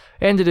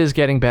 And it is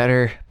getting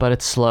better, but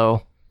it's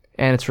slow,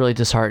 and it's really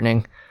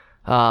disheartening.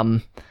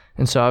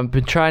 And so I've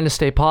been trying to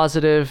stay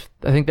positive.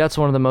 I think that's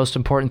one of the most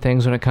important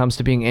things when it comes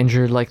to being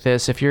injured like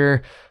this. If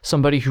you're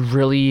somebody who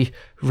really,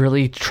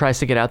 really tries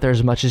to get out there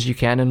as much as you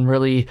can and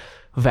really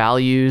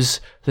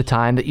values the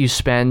time that you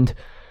spend,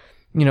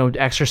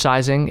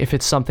 exercising, if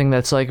it's something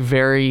that's like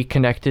very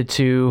connected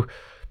to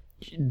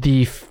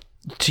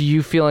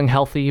you feeling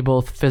healthy,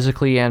 both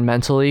physically and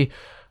mentally,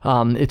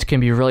 it can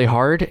be really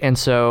hard. And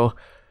so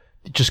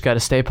just got to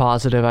stay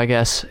positive, I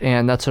guess.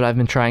 And that's what I've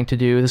been trying to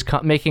do.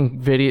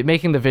 Making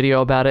the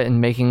video about it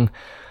and making,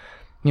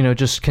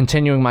 just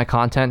continuing my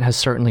content has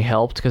certainly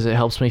helped, because it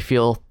helps me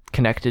feel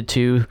connected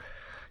to,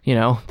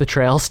 the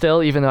trail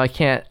still, even though I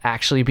can't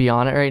actually be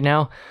on it right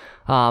now.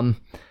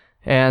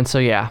 And so,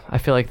 yeah, I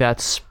feel like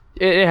it's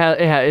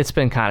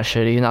been kind of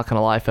shitty. Not going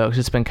to lie, folks.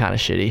 It's been kind of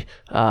shitty.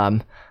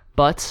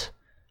 But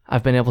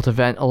I've been able to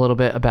vent a little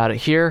bit about it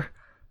here.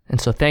 And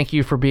so thank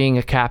you for being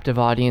a captive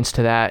audience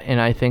to that. And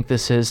I think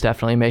this is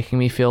definitely making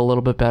me feel a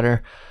little bit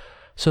better.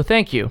 So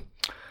thank you.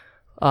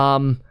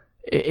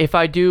 If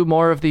I do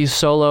more of these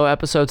solo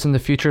episodes in the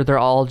future, they're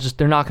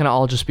not going to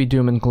all just be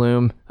doom and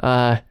gloom.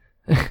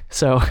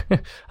 So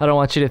I don't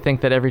want you to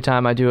think that every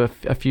time I do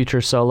a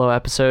future solo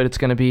episode, it's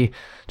going to be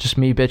just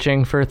me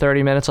bitching for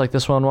 30 minutes like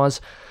this one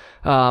was.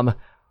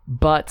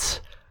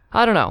 But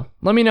I don't know.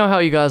 Let me know how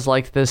you guys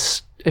like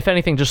this. If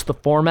anything, just the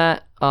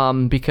format,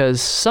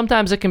 because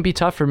sometimes it can be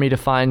tough for me to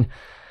find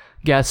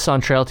guests on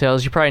Trail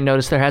Tales. You probably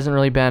noticed there hasn't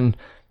really been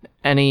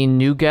any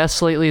new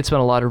guests lately. It's been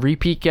a lot of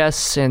repeat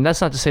guests, and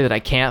that's not to say that I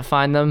can't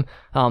find them,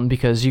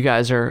 because you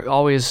guys are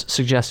always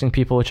suggesting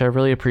people, which I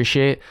really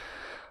appreciate.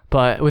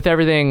 But with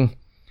everything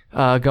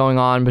going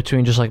on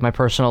between just like my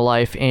personal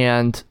life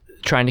and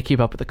trying to keep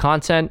up with the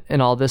content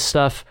and all this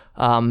stuff,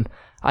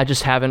 I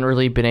just haven't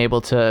really been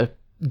able to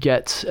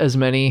get as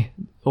many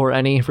or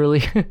any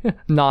really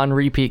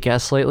non-repeat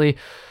guests lately.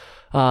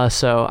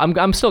 So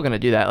I'm still going to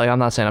do that. Like, I'm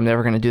not saying I'm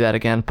never going to do that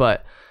again,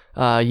 but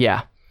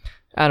yeah,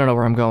 I don't know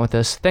where I'm going with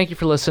this. Thank you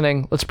for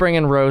listening. Let's bring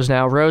in Rose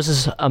now. Rose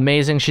is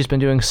amazing. She's been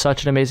doing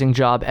such an amazing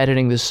job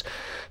editing this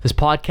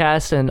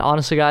podcast. And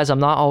honestly, guys, I'm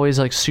not always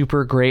like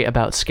super great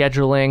about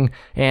scheduling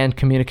and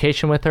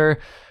communication with her,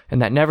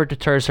 and that never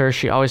deters her.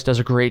 She always does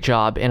a great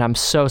job, and I'm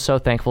so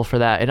thankful for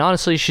that. And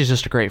honestly, she's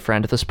just a great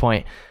friend at this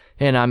point,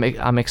 and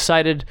I'm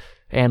excited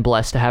and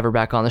blessed to have her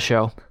back on the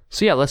show.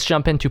 So yeah, let's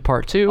jump into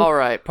part 2. All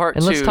right, part 2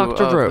 and let's talk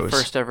to Rose. The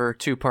first ever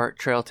 2-part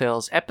Trail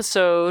Tales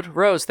episode.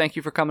 Rose, thank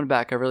you for coming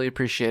back. I really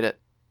appreciate it.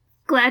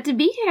 Glad to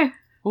be here.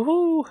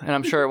 Woohoo! And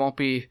I'm sure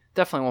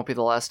definitely won't be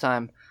the last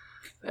time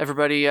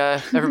everybody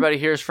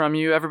hears from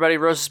you. Everybody,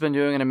 Rose has been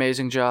doing an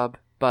amazing job,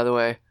 by the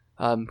way.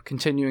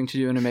 Continuing to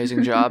do an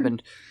amazing job,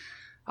 and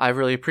I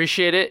really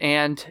appreciate it,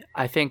 and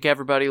I think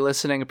everybody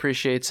listening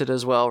appreciates it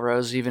as well,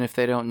 Rose, even if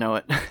they don't know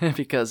it,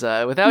 because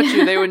without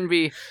you, they wouldn't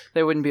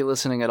be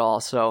listening at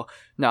all. So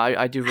no,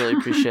 I do really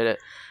appreciate it,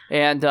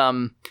 and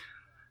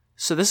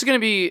so this is going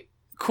to be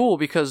cool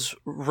because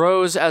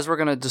Rose, as we're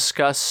going to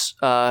discuss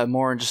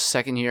more in just a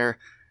second here,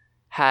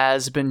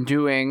 has been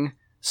doing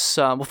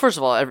some. Well, first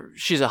of all,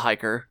 she's a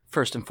hiker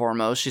first and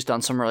foremost. She's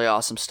done some really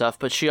awesome stuff,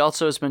 but she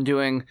also has been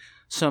doing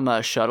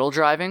some shuttle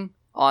driving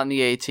on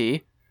the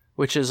AT,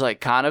 which is like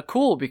kind of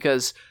cool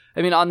because,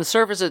 I mean, on the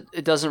surface,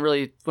 it doesn't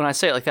really, when I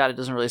say it like that, it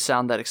doesn't really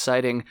sound that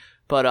exciting,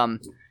 but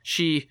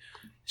she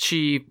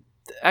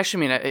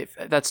actually, I mean,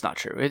 that's not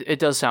true. It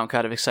does sound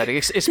kind of exciting,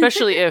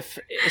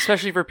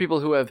 especially for people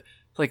who have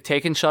like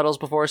taken shuttles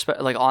before,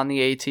 like on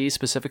the AT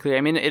specifically.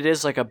 I mean, it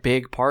is like a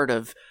big part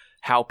of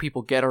how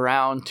people get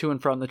around to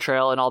and from the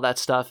trail and all that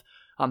stuff,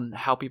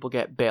 how people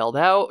get bailed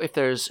out if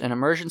there's an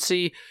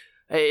emergency.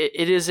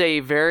 It is a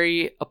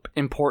very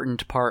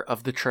important part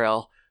of the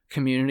trail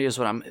community is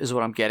what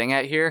I'm getting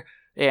at here.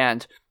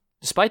 And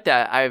despite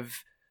that,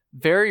 I've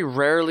very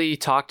rarely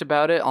talked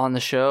about it on the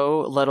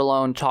show, let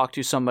alone talk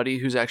to somebody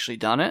who's actually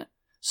done it.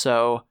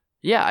 So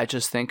yeah, I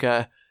just think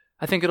I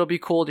think it'll be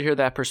cool to hear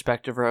that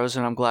perspective, Rose,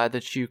 and I'm glad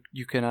that you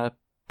can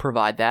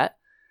provide that.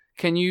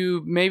 Can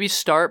you maybe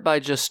start by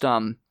just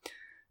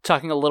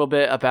talking a little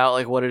bit about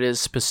like what it is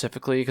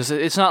specifically, because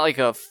it's not like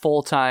a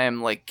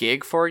full-time like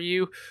gig for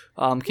you.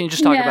 Can you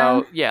just talk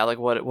about like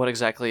what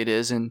exactly it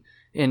is in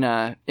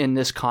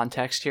this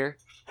context here?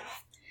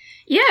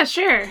 Yeah,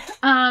 sure.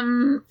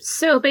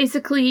 So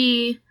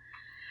basically,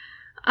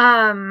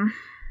 among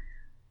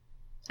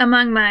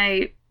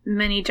my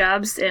many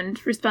jobs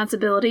and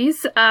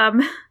responsibilities,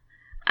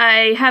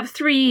 I have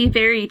 3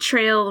 very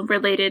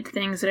trail-related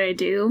things that I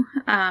do,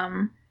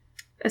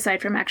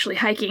 aside from actually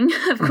hiking,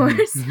 of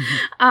course.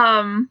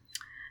 I'm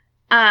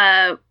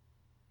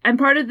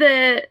part of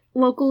the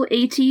local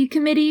AT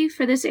committee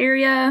for this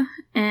area,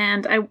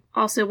 and I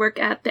also work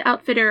at the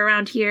outfitter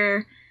around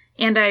here,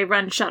 and I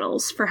run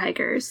shuttles for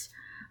hikers.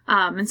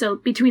 And so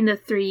between the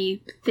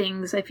 3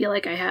 things, I feel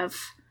like I have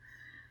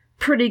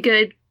pretty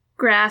good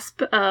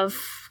grasp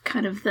of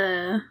kind of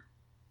the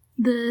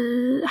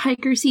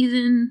hiker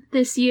season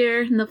this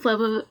year and the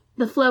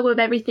flow of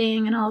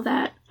everything and all of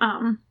that.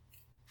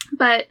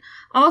 But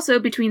also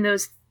between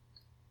those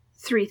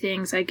 3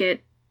 things, I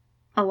get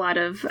a lot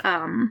of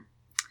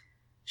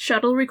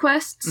shuttle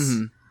requests.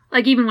 Mm-hmm.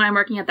 Like even when I'm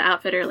working at the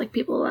outfitter, like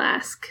people will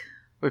ask.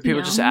 Wait,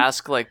 people just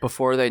ask like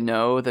before they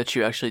know that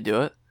you actually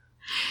do it?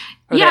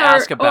 Or they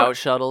ask about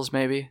shuttles,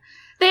 maybe?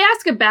 They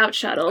ask about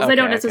shuttles. They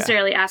don't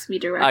necessarily ask me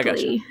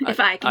directly if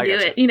I can do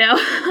it, you know?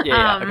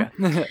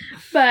 Okay.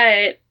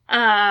 But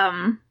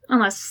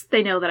unless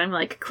they know that I'm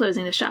like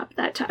closing the shop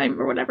that time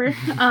or whatever.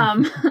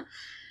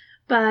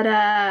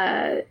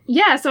 But,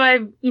 yeah, so I,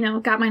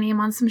 got my name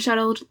on some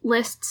shuttle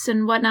lists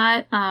and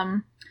whatnot.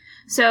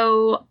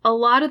 So a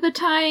lot of the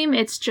time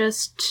it's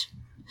just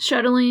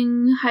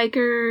shuttling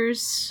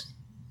hikers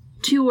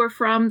to or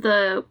from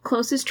the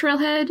closest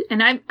trailhead.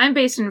 And I'm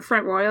based in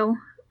Front Royal,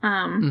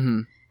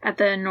 at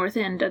the north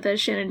end of the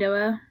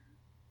Shenandoah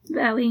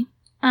Valley.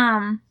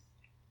 So,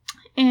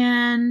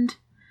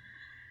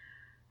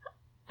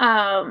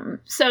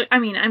 I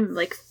mean, I'm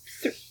like,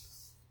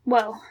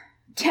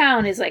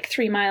 town is like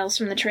 3 miles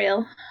from the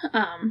trail.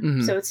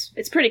 So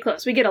it's pretty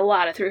close. We get a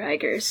lot of through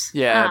hikers.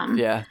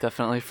 Yeah,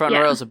 definitely. Front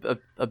Royal's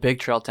a big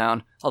trail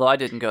town. Although I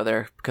didn't go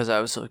there because I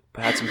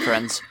had some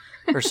friends,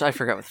 or I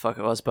forgot what the fuck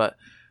it was. But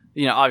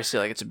obviously,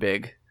 like it's a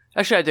big.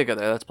 Actually, I did go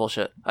there. That's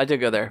bullshit. I did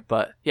go there,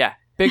 but yeah,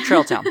 big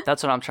trail town.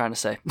 That's what I'm trying to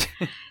say.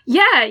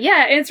 Yeah.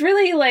 It's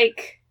really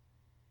like.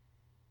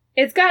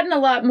 It's gotten a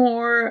lot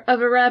more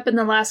of a rep in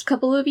the last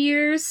couple of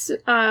years.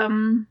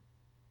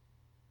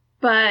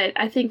 But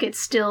I think it's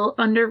still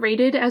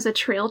underrated as a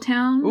trail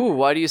town. Ooh,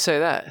 why do you say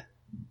that?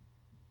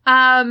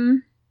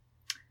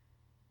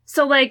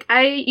 So like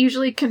I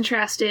usually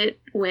contrast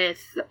it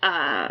with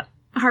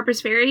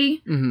Harpers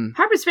Ferry.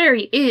 Harpers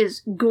Ferry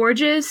is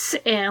gorgeous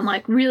and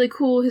like really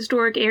cool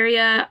historic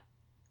area.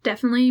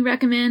 Definitely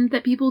recommend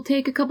that people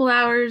take a couple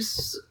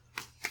hours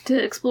to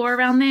explore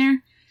around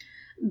there.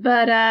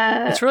 But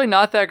it's really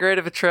not that great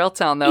of a trail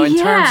town though in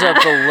terms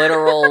of the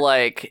literal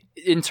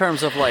in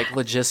terms of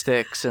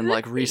logistics and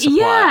resupply.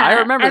 Yeah, I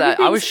remember that.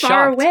 I was far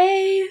shocked.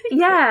 Away.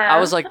 Yeah. I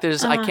was like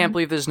I can't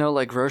believe there's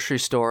no grocery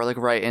store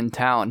right in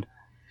town.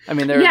 I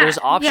mean there's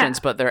options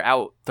but they're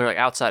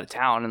outside of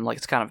town and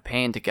it's kind of a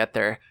pain to get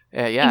there.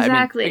 Yeah,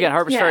 exactly. I mean again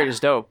Harpers Ferry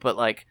is dope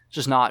but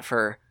just not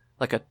for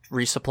a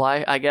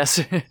resupply, I guess,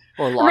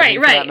 or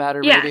lodging for that matter.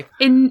 Yeah.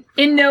 Maybe.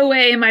 In no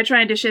way am I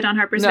trying to shit on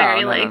Harpers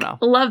Ferry. No.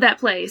 Love that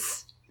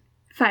place.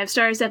 5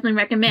 stars, definitely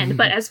recommend.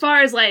 But as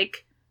far as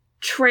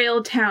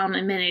trail town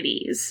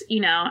amenities,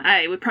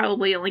 I would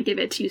probably only give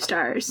it 2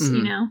 stars.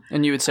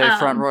 And you would say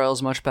Front Royal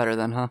is much better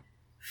then, huh?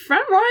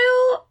 Front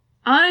Royal,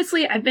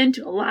 honestly, I've been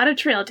to a lot of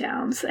trail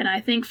towns, and I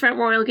think Front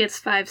Royal gets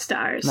 5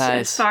 stars.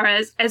 Nice.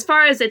 As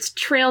far as its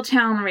trail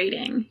town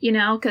rating,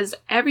 because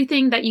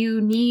everything that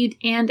you need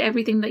and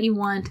everything that you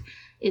want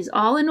is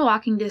all in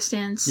walking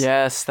distance.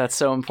 Yes, that's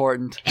so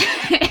important.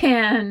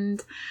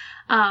 And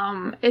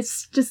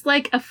it's just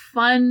a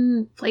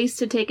fun place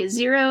to take a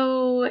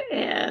zero,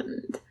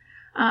 and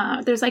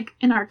there's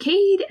an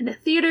arcade and a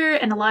theater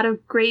and a lot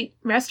of great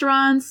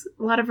restaurants,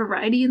 a lot of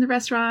variety in the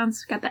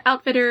restaurants. We've got the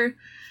Outfitter,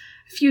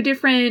 a few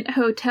different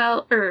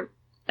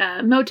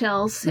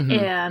motels,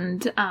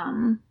 and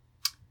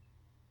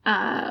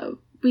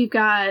we've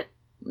got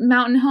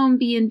Mountain Home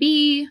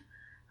B&B,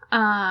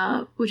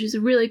 which is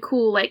a really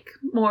cool,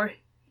 more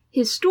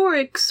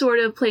historic sort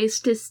of place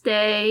to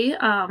stay,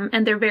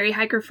 and they're very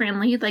hiker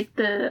friendly.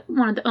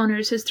 One of the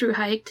owners has through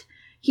hiked.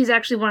 He's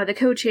actually one of the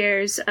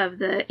co-chairs of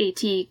the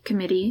AT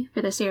committee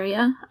for this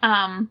area.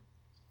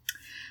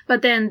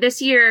 But then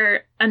this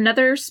year,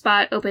 another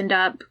spot opened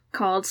up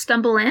called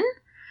Stumble Inn,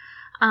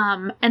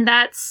 and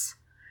that's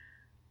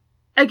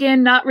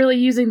again not really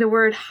using the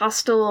word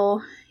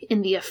hostel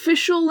in the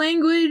official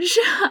language,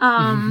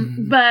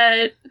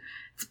 but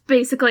it's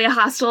basically a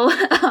hostel,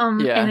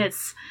 and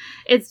it's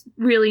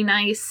really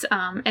nice,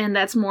 and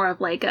that's more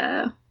of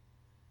a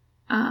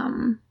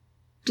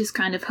just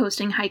kind of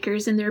hosting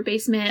hikers in their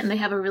basement, and they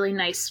have a really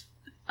nice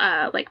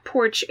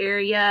porch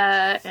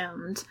area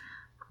and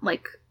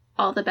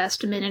all the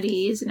best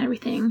amenities and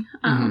everything.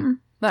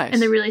 Nice.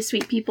 And they're really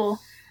sweet people.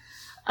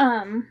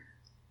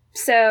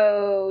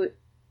 So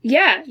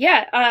yeah,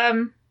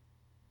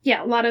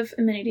 a lot of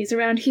amenities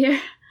around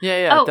here.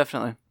 Yeah,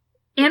 definitely.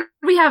 And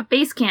we have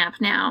Base Camp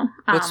now.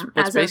 What's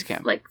as Base of,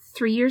 Camp?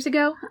 3 years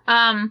ago.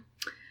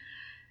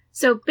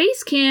 So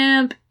Base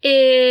Camp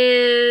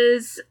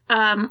is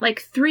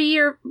 3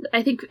 or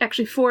I think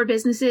actually 4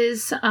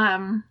 businesses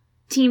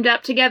teamed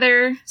up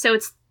together. So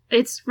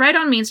it's right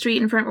on Main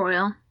Street in Front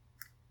Royal.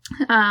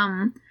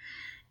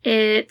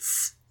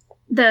 It's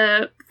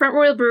the Front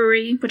Royal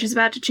Brewery, which is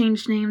about to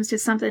change names to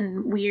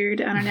something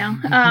weird. I don't know.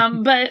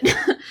 But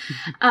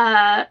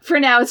for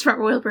now, it's Front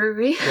Royal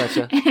Brewery.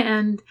 Gotcha.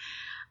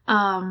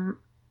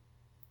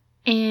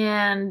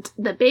 And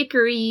the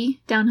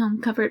bakery, Down Home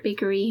Comfort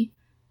Bakery,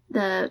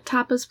 the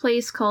tapas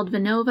place called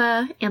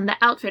Vinova, and the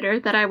Outfitter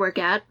that I work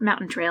at,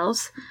 Mountain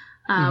Trails.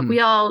 We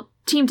all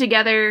team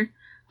together,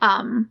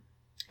 and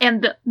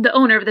the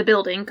owner of the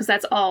building, because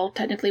that's all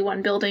technically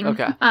one building.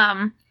 Okay.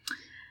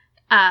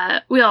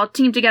 We all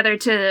team together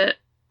to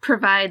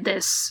provide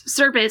this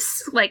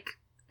service,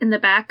 in the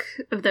back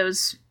of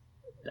those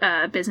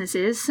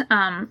businesses.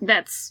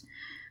 That's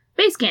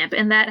Base Camp,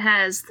 and that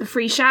has the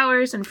free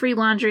showers and free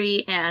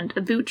laundry and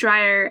a boot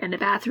dryer and a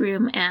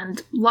bathroom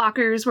and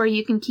lockers where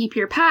you can keep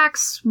your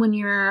packs when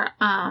you're,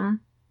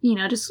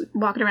 just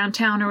walking around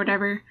town or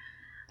whatever.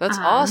 That's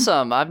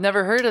awesome. I've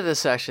never heard of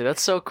this, actually.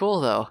 That's so cool,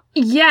 though.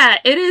 Yeah,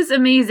 it is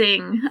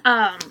amazing.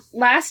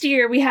 Last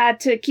year, we had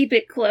to keep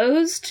it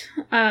closed.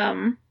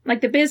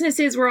 The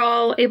businesses were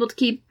all able to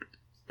keep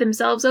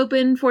themselves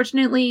open,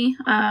 fortunately,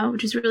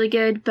 which is really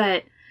good.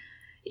 But,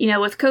 you know,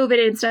 with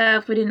COVID and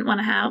stuff, we didn't want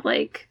to have,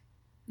 like,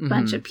 a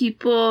bunch of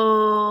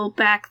people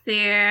back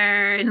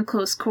there in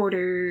close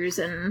quarters,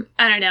 and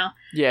I don't know.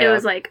 Yeah. It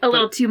was, like, a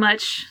little too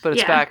much. But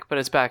it's back. But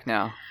it's back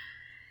now.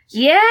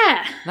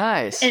 Yeah.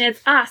 Nice. And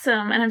it's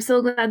awesome, and I'm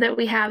so glad that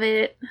we have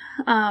it.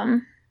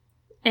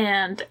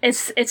 And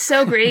it's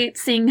so great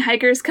seeing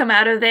hikers come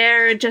out of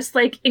there just,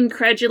 like,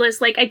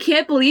 incredulous. Like, I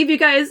can't believe you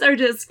guys are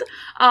just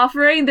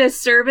offering this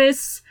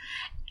service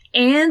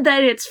and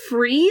that it's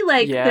free.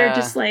 Like, they're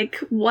just like,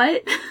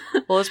 what?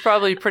 Well, it's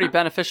probably pretty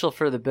beneficial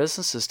for the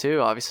businesses, too,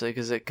 obviously,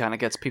 because it kind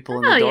of gets people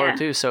in the door,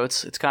 too. So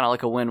it's kind of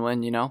like a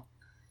win-win, you know?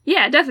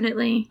 Yeah,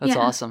 definitely. That's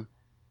awesome.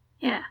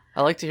 Yeah.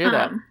 I like to hear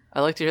that. I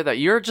like to hear that.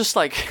 You're just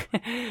like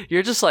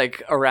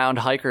around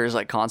hikers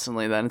like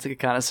constantly then. It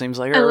kind of seems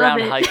like you're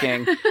around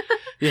hiking.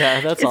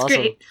 Yeah, that's awesome.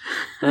 Great.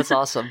 That's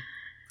awesome.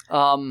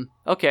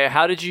 Okay,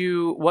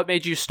 what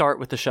made you start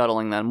with the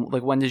shuttling then?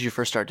 Like, when did you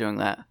first start doing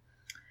that?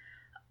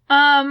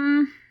 I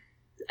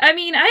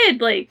mean, I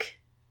had, like,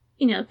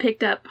 you know,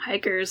 picked up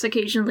hikers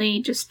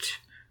occasionally just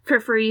for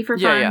free, for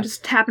fun,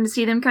 just happen to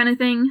see them kind of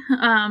thing.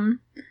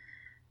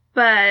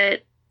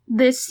 But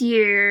this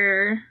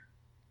year,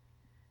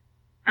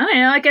 I don't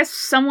know, I guess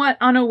somewhat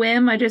on a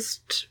whim, I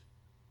just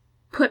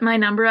put my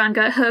number on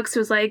Guthooks,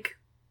 was like,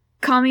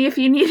 call me if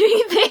you need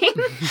anything,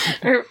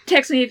 or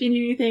text me if you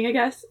need anything, I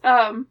guess.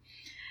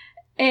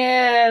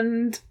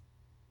 And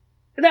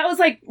that was,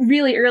 like,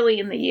 really early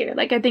in the year.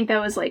 Like, I think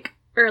that was, like,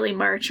 early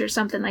March or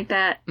something like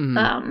that.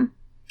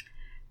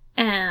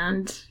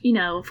 And, you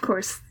know, of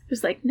course,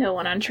 there's, like, no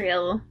one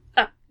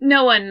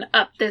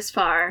up this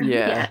far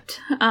yet.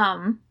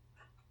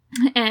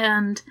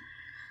 And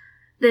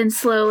then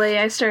slowly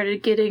I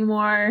started getting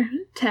more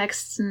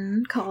texts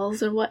and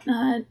calls and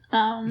whatnot.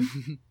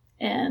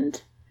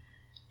 And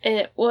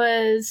it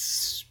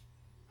was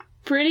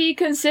pretty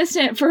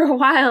consistent for a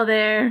while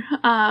there.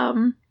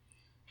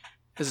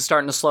 Is it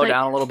starting to slow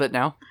down a little bit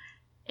now?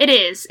 It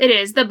is.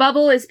 The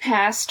bubble is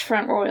past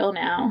Front Royal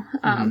now.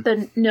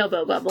 The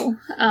Nobo bubble.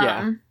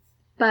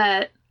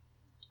 But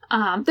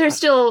there's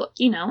still,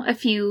 you know, a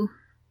few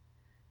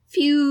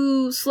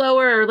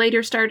slower or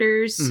later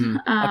starters.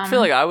 I feel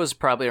like I was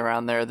probably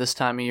around there this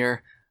time of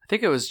year. I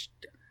think it was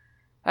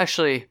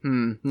actually,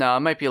 no,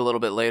 it might be a little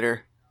bit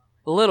later.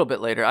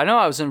 I know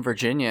I was in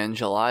Virginia in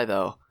July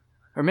though.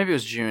 Or maybe it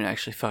was June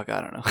actually. Fuck,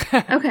 I don't know.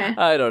 Okay.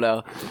 I don't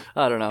know.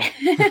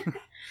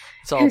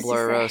 It's all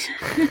blur rose.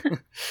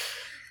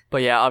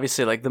 But yeah,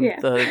 obviously like the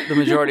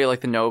majority of like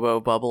the Nobo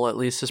bubble at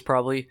least is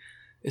probably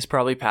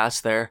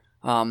past there.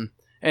 And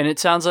it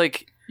sounds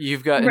like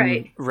you've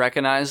gotten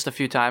recognized a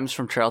few times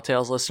from Trail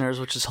Tales listeners,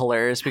 which is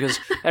hilarious because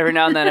every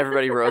now and then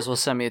everybody Rose will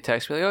send me a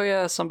text, be like, "Oh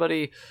yeah,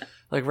 somebody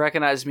like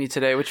recognized me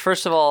today." Which,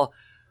 first of all,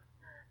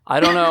 I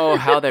don't know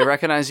how they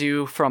recognize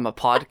you from a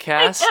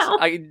podcast.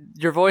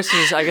 Your voice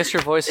is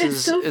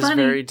so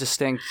very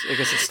distinct. I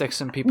guess it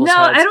sticks in people's heads.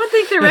 No, I don't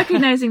think they're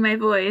recognizing my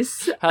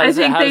voice. I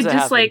think they just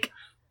happen? Like.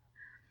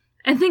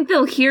 I think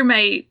they'll hear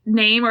my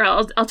name, or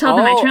I'll tell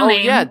them my trail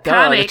name. Yeah,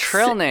 comics, the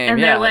trail name.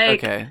 And they're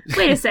like,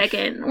 "Wait a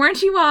second,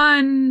 weren't you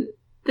on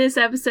this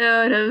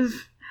episode of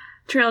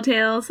Trail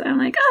Tales?" I'm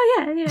like, "Oh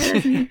yeah,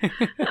 that's me."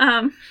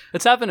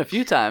 It's happened a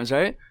few times,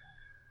 right?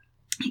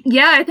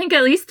 Yeah, I think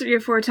at least 3 or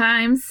 4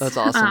 times. That's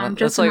awesome.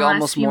 That's like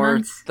almost more.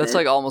 Months, that's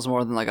like almost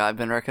more than like I've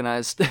been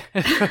recognized,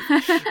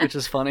 which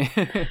is funny.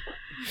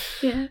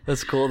 Yeah,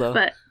 that's cool though.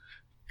 But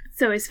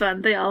it's always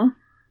fun. They all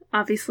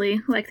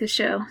obviously like the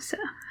show, so.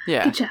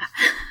 Yeah. Good job.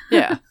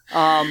 Yeah.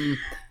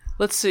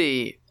 Let's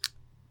see.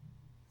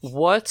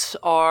 What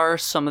are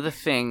some of the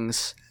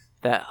things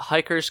that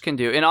hikers can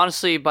do? And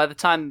honestly, by the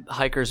time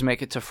hikers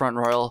make it to Front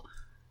Royal,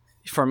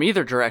 from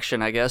either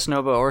direction, I guess,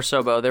 Nobo or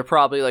Sobo, they're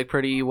probably like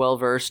pretty well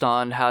versed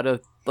on how to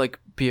like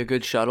be a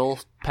good shuttle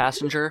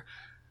passenger.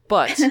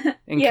 But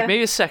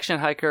maybe a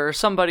section hiker or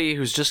somebody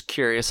who's just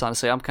curious,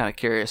 honestly, I'm kind of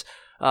curious.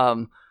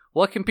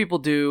 What can people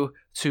do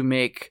to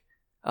make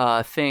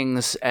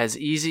things as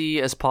easy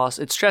as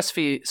possible? It's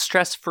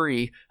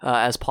stress-free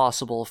as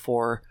possible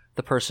for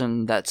the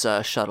person that's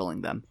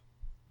shuttling them.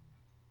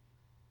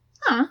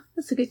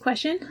 That's a good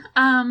question.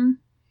 I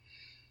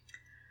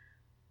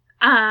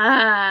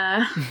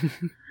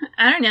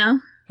don't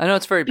know. I know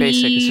it's very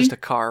basic. It's just a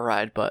car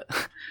ride, but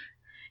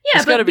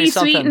yeah, but be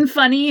sweet and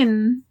funny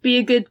and be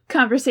a good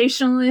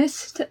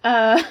conversationalist.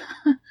 I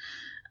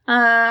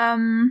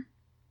don't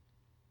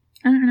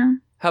know.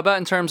 How about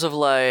in terms of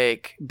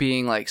like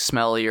being like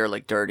smelly or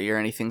like dirty or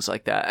anything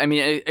like that? I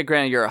mean,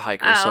 granted, you're a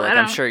hiker, so like,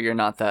 I'm sure you're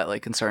not that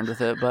like concerned with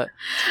it, but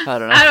I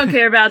don't know. I don't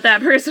care about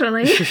that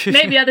personally.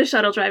 Maybe other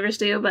shuttle drivers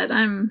do, but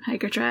I'm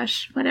hiker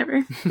trash. Whatever.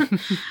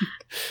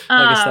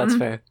 I guess that's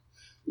fair.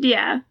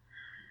 Yeah.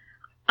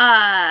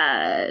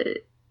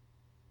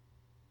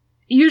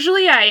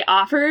 Usually I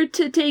offer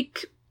to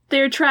take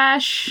their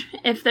trash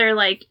if they're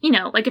like, you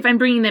know, like if I'm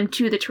bringing them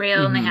to the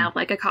trail and they have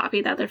like a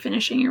copy that they're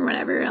finishing or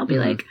whatever, I'll be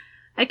like,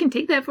 I can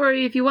take that for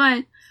you if you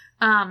want.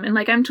 And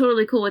like, I'm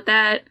totally cool with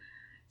that.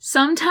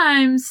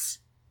 Sometimes,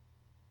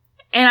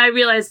 and I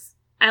realize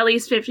at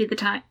least 50%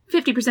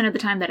 of the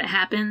time that it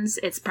happens,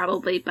 it's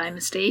probably by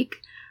mistake.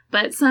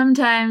 But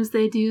sometimes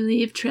they do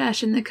leave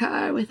trash in the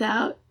car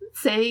without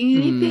saying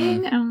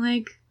anything. I'm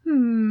like,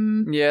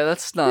 Yeah,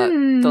 that's not...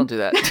 Don't do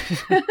that.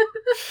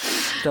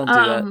 Don't do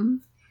that.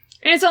 And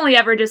it's only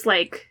ever just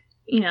like,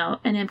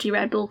 an empty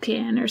Red Bull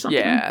can or something.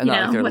 Yeah,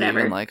 not like they're whatever.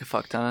 leaving like a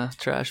fuck ton of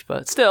trash,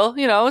 but still,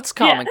 it's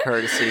common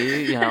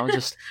courtesy,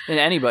 just in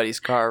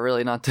anybody's car,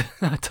 really, not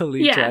to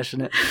leave trash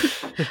in it.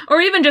 Or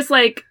even just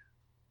like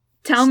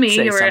tell me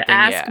Say or something,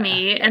 ask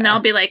me, and I'll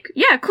be like,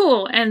 yeah,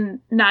 cool,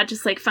 and not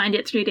just like find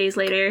it 3 days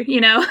later,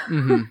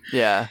 Mm-hmm.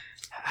 Yeah.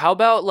 How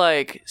about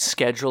like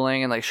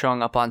scheduling and like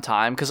showing up on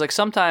time? Because like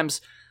sometimes,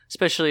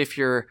 especially if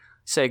you're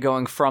say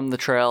going from the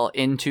trail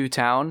into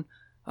town,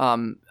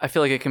 I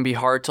feel like it can be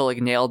hard to like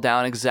nail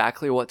down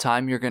exactly what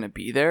time you're going to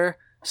be there.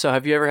 So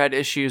have you ever had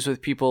issues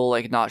with people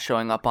like not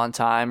showing up on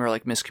time or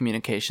like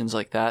miscommunications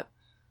like that?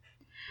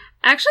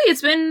 Actually,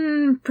 it's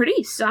been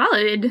pretty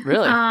solid.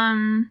 Really?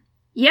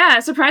 Yeah,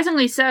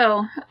 surprisingly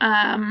so.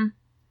 But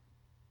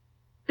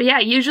yeah,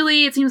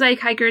 usually it seems like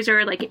hikers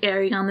are like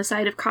erring on the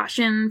side of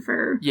caution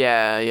for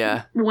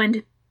when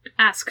to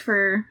ask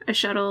for a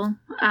shuttle.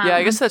 Yeah,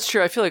 I guess that's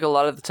true. I feel like a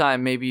lot of the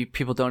time maybe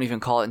people don't even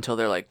call it until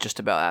they're like just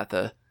about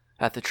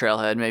at the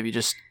trailhead. Maybe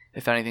just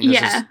if anything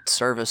there's a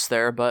service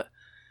there, but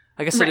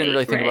I guess I didn't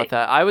really think about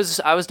that. I was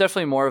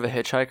definitely more of a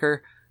hitchhiker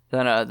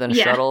than a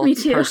shuttle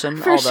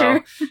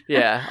person.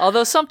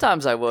 Although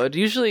sometimes I would.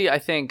 Usually I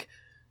think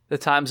the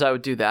times I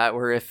would do that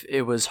were if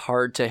it was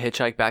hard to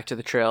hitchhike back to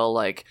the trail,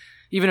 like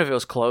even if it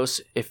was close,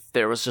 if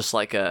there was just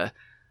like I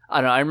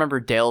don't know, I remember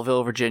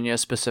Daleville, Virginia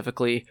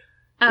specifically.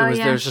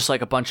 There was just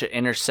like a bunch of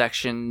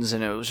intersections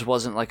and it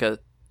wasn't like it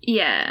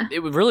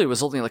really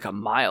was only like a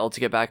mile to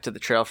get back to the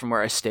trail from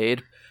where I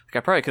stayed. Like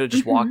I probably could have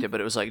just walked it,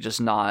 but it was like just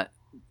not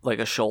like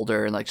a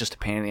shoulder and like just a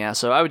pain in the ass.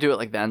 So I would do it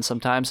like then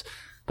sometimes,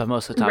 but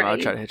most of the time I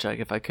would try to hitchhike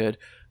if I could.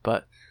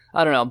 But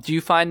I don't know. Do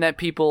you find that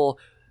people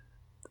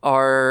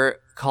are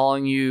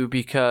calling you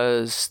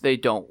because they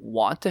don't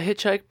want to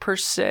hitchhike per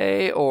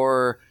se,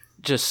 or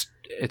just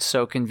it's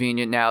so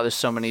convenient now? There's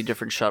so many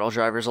different shuttle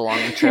drivers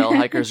along the trail.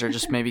 Hikers are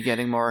just maybe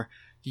getting more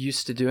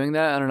used to doing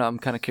that. I don't know. I'm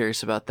kind of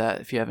curious about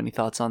that. If you have any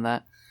thoughts on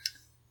that.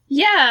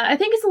 Yeah, I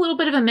think it's a little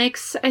bit of a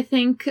mix. I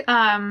think,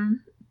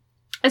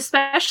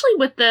 especially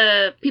with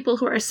the people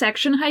who are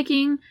section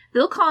hiking,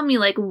 they'll call me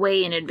like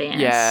way in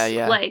advance.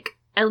 Yeah. Like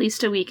at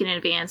least a week in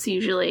advance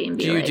usually. And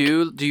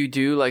do you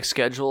do like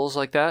schedules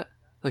like that?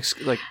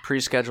 Like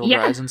pre-scheduled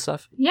rides and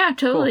stuff? Yeah,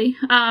 totally.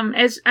 Cool.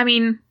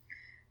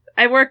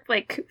 I work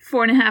like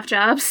 4.5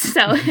 jobs,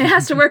 so it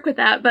has to work with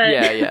that. But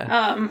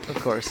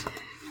of course.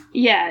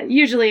 Yeah,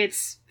 usually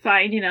it's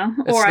fine,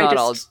 or I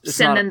just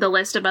send them the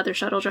list of other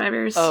shuttle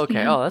drivers. Oh,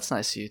 okay. Oh, that's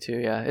nice of you too.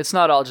 Yeah, it's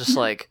not all just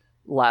like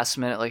last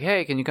minute, like,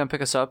 hey, can you come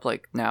pick us up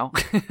like now?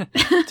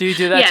 Do you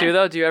do that too,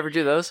 though? Do you ever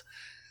do those?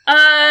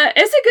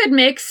 It's a good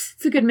mix.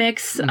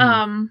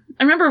 Mm-hmm.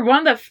 I remember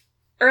one of the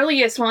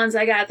earliest ones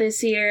I got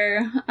this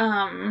year.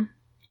 I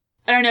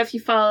don't know if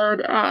you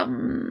followed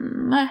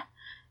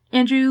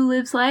Andrew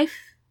Lives Life.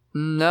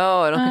 No,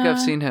 I don't think I've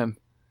seen him.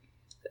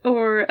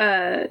 Or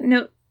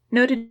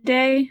No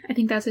Today, I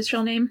think that's his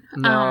real name.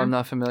 No, I'm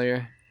not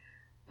familiar.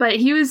 But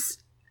he was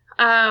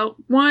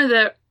one of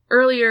the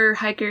earlier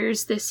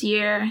hikers this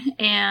year,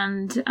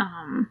 and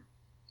I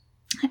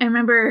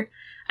remember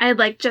I had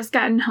like just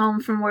gotten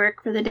home from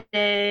work for the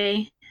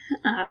day,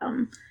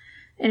 and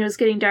it was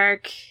getting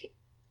dark,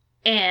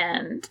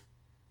 but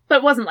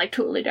it wasn't like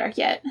totally dark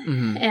yet.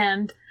 Mm-hmm.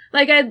 And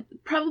like I'd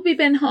probably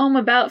been home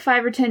about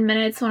 5 or 10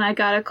 minutes when I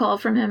got a call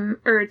from him,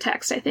 or a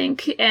text, I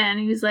think, and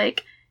he was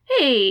like,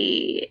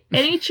 hey,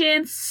 any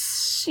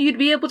chance you'd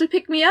be able to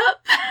pick me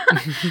up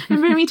and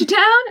bring me to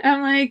town?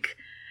 I'm like,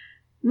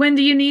 when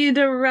do you need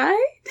a ride?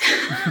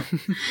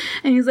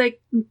 And he's like,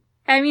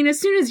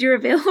 as soon as you're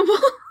available.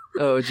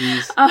 Oh,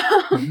 jeez.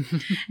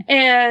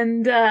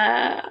 And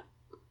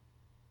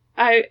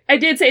I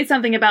did say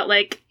something about,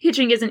 like,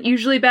 hitching isn't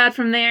usually bad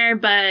from there,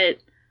 but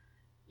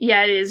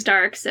yeah, it is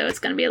dark, so it's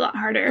going to be a lot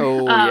harder.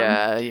 Oh,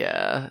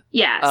 yeah.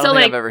 Yeah, I don't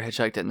think I've ever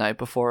hitchhiked at night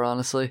before,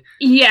 honestly.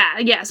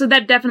 Yeah, so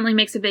that definitely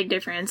makes a big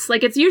difference.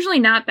 Like, it's usually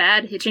not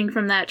bad hitching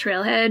from that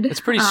trailhead.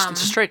 It's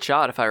it's a straight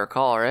shot, if I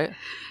recall, right?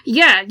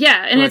 Yeah,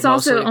 and it's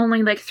also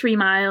only, like, 3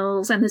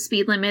 miles, and the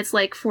speed limit's,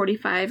 like,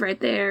 45 right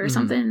there or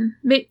something.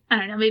 I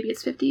don't know, maybe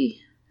it's 50.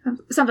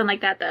 Something like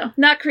that, though.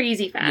 Not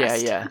crazy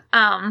fast. Yeah.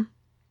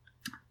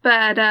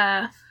 But,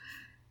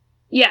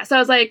 yeah, so I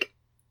was like,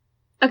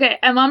 okay,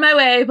 I'm on my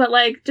way, but,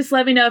 like, just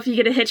let me know if you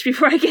get a hitch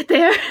before I get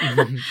there.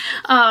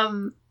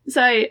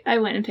 So I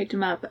went and picked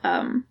him up,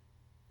 and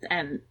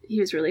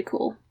he was really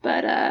cool.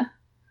 But,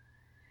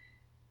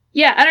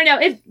 yeah, I don't know.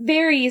 It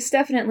varies,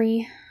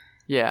 definitely.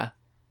 Yeah.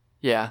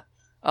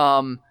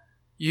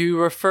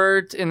 You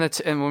referred and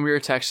when we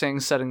were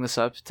texting, setting this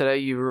up today,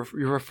 you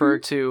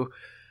referred to,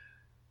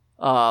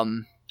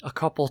 a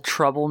couple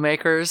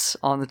troublemakers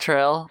on the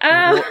trail.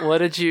 What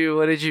did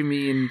you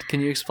mean?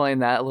 Can you explain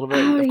that a little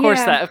bit? Of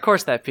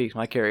course that piqued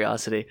my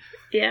curiosity.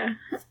 Yeah.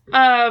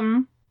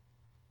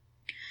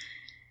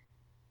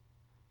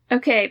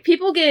 Okay,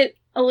 people get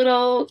a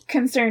little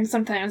concerned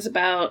sometimes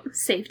about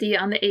safety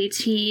on the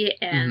AT,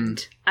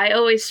 and I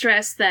always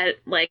stress that,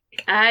 like,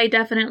 I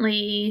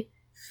definitely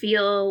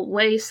feel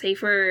way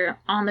safer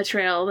on the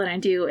trail than I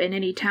do in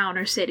any town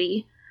or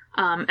city,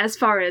 as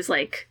far as,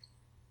 like,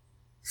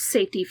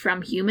 safety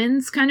from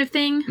humans kind of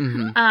thing.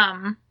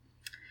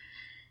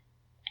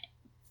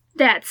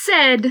 That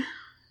said,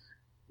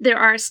 there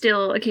are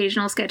still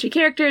occasional sketchy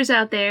characters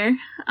out there,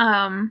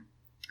 and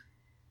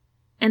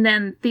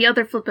then the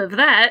other flip of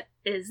that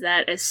is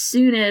that as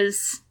soon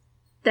as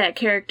that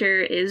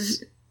character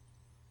is,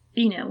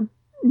 you know,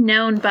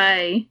 known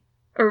by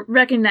or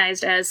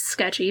recognized as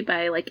sketchy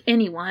by, like,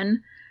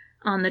 anyone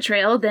on the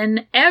trail,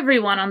 then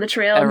everyone on the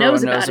trail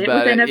knows about it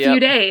within a few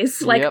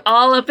days. Like,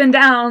 all up and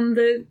down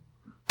the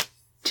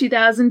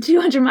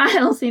 2,200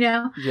 miles, you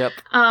know?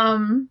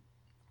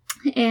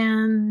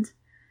 And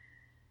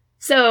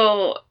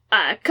so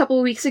a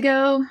couple weeks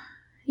ago,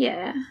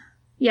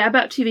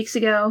 about 2 weeks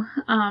ago,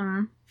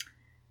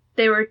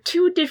 there were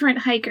two different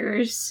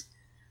hikers.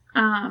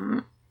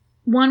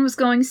 One was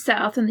going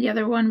south and the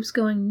other one was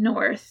going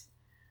north.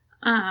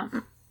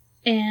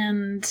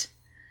 And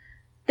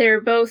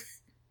they're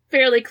both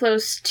fairly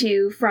close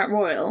to Front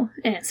Royal,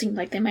 and it seemed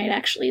like they might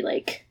actually,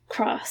 like,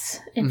 cross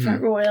in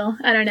Front Royal.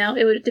 I don't know.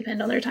 It would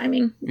depend on their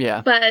timing.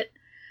 Yeah. But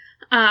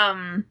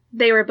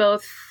they were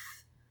both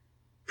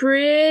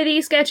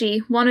pretty sketchy.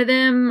 One of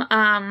them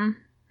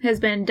has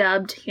been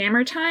dubbed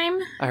Hammer Time.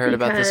 I heard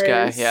about this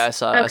guy. Yeah, I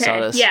saw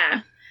this.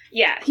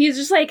 Yeah, he's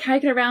just, like,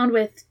 hiking around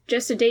with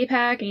just a day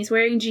pack, and he's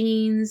wearing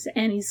jeans,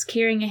 and he's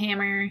carrying a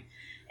hammer,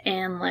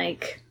 and,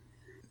 like,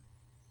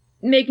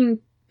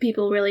 making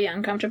people really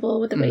uncomfortable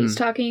with the way he's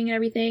talking and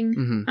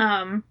everything.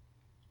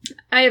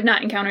 I have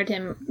not encountered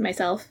him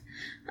myself.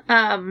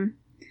 And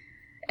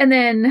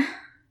then,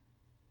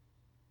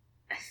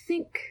 I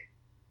think...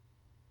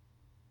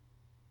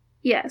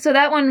 Yeah, so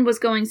that one was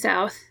going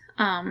south.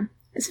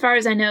 As far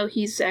as I know,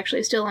 he's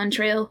actually still on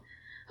trail.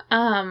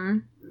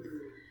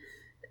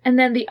 And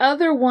then the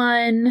other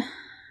one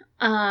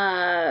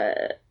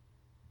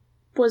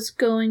was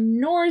going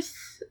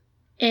north,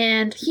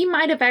 and he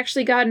might have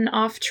actually gotten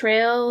off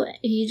trail.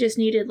 He just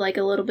needed, like,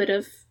 a little bit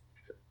of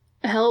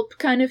help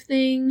kind of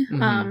thing.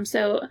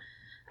 So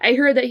I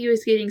heard that he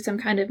was getting some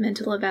kind of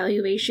mental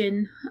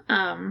evaluation,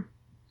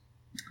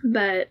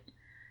 but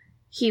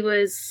he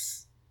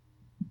was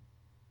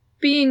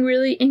being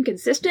really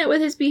inconsistent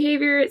with his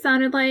behavior, it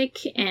sounded like,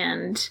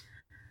 and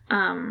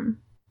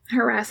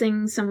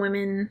harassing some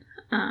women.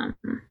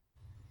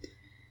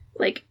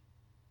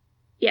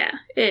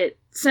 It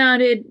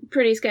sounded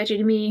pretty sketchy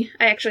to me.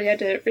 I actually had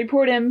to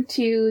report him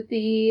to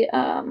the,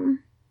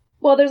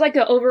 there's, like,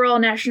 the overall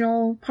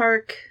national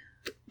park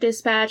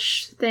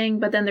dispatch thing,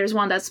 but then there's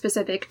one that's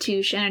specific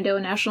to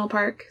Shenandoah National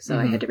Park, so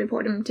I had to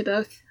report him to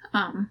both,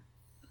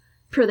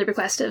 per the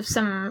request of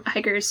some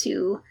hikers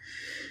who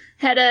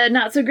had a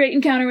not-so-great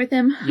encounter with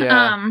him.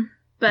 Yeah,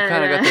 but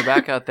kind of got their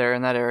back out there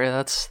in that area.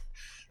 That's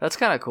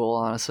kind of cool,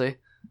 honestly.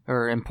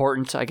 Or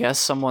important, I guess.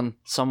 Someone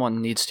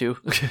needs to.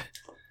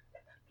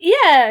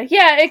 Yeah,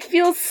 it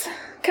feels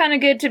kind of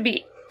good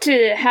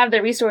to have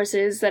the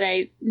resources that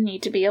I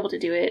need to be able to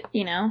do it,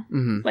 you know?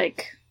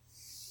 Like,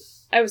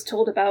 I was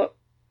told about,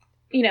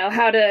 you know,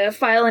 how to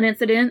file an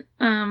incident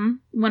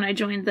when I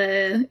joined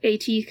the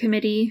AT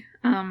committee,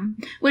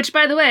 which,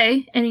 by the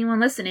way,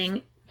 anyone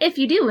listening, if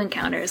you do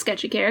encounter a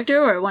sketchy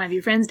character, or one of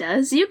your friends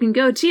does, you can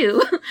go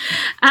to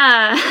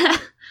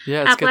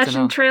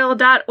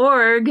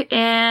AppalachianTrail.org,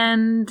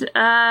 and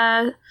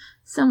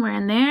somewhere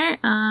in there,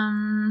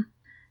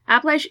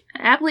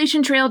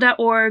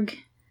 AppalachianTrail.org,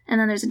 and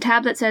then there's a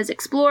tab that says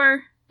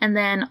Explore, and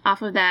then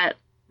off of that,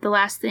 the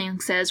last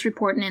thing says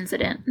Report an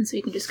Incident, and so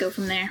you can just go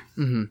from there.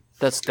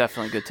 That's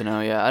definitely good to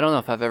know, yeah. I don't know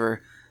if I've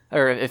ever,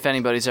 or if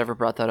anybody's ever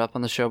brought that up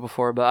on the show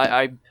before, but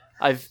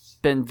I've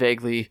been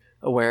vaguely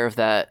aware of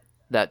that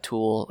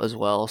tool as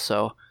well,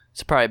 so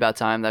it's probably about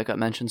time that got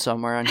mentioned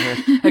somewhere on here.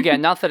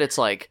 Again, not that it's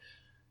like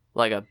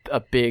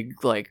a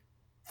big, like,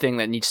 thing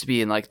that needs to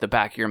be in, like, the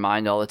back of your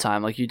mind all the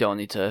time. Like, you don't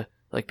need to,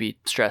 like, be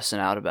stressing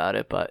out about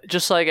it, but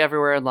just like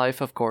everywhere in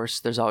life, of course,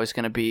 there's always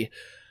going to be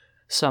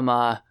some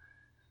I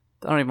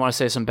don't even want to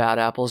say some bad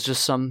apples,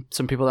 just some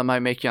people that might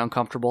make you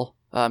uncomfortable.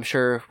 I'm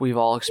sure we've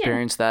all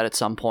experienced that at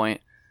some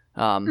point,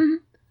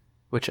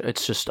 which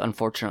it's just,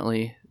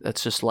 unfortunately,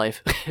 that's just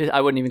life. I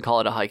wouldn't even call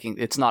it a hiking.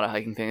 It's not a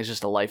hiking thing. It's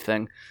just a life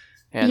thing.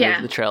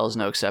 And the trail is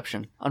no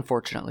exception,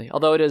 unfortunately.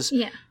 Although it is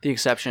the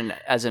exception,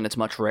 as in it's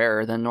much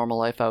rarer than normal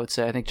life, I would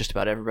say. I think just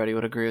about everybody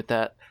would agree with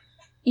that.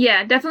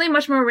 Yeah, definitely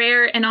much more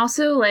rare. And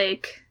also,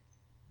 like,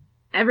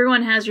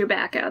 everyone has your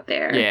back out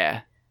there.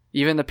 Yeah.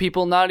 Even the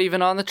people not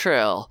even on the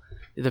trail.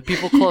 The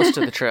people close to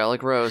the trail,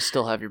 like Rose,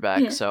 still have your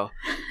back. So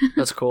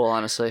that's cool,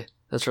 honestly.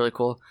 That's really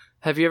cool.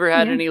 Have you ever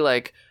had any,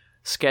 like,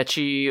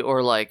 sketchy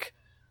or, like,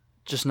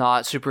 just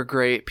not super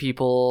great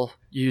people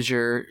use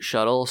your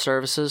shuttle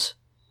services?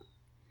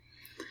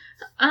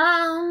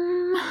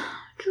 Okay,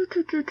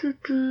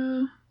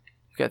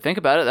 think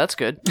about it. That's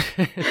good.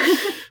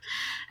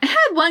 I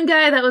had one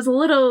guy that was a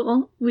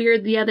little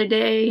weird the other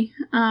day.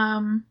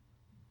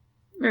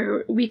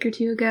 or a week or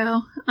two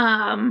ago.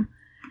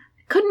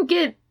 Couldn't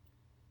get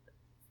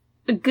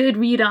a good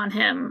read on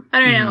him. I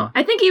don't know.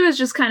 I think he was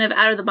just kind of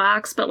out of the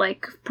box, but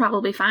like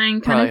probably fine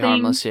kind of thing.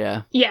 Harmless,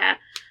 yeah. Yeah.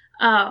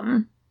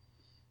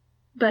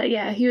 But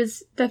yeah, he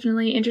was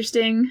definitely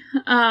interesting.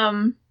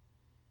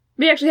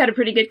 We actually had a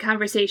pretty good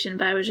conversation,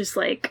 but I was just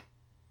like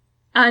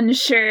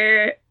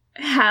unsure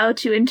how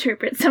to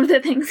interpret some of the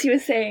things he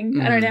was saying.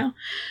 I don't know.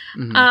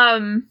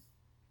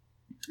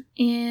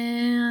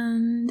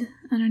 And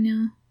I don't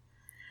know.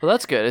 Well,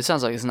 that's good. It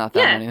sounds like it's not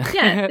that many.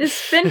 Yeah,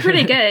 it's been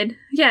pretty good.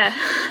 Yeah.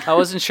 I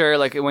wasn't sure,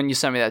 like, when you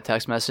sent me that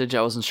text message,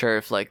 I wasn't sure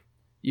if, like,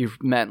 you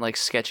meant, like,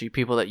 sketchy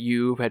people that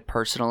you had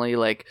personally,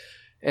 like,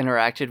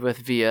 interacted with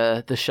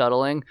via the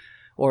shuttling,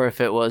 or if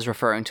it was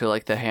referring to,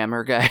 like, the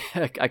hammer guy.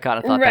 I kind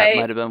of thought that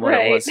might have been what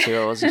it was, too.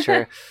 I wasn't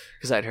sure,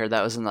 because I'd heard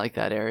that was in, like,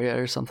 that area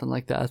or something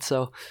like that,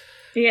 so.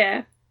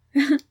 Yeah.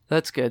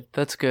 That's good.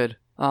 That's good.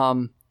 I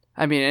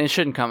mean, it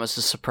shouldn't come as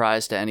a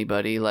surprise to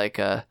anybody, like,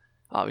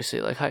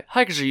 obviously, like,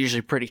 hikers are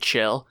usually pretty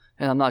chill,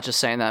 and I'm not just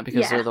saying that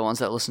because they're the ones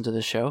that listen to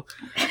this show.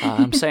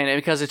 I'm saying it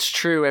because it's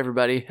true,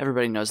 everybody.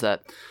 Everybody knows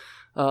that.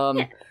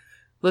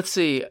 Let's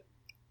see.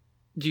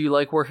 Do you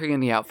like working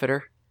in the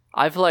outfitter?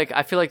 I feel like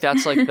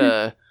that's like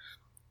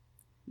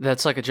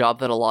that's like a job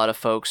that a lot of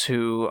folks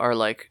who are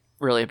like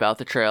really about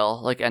the trail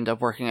like end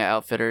up working at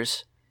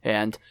outfitters,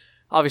 and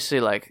obviously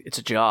like it's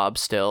a job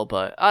still,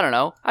 but I don't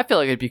know. I feel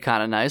like it'd be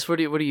kind of nice. What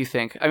do you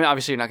think? I mean,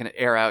 obviously you're not going to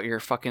air out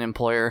your fucking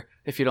employer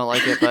if you don't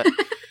like it, but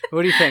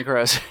what do you think,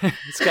 Rose?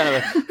 It's kind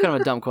of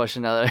a dumb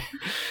question now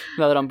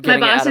that I'm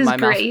getting it out of my mouth.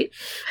 My boss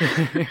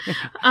is great.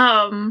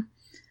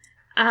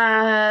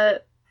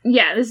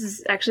 Yeah, this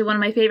is actually one of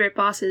my favorite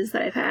bosses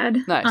that I've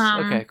had. Nice.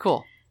 Okay,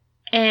 cool.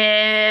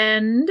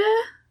 And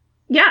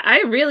yeah,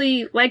 I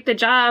really like the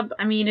job.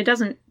 I mean, it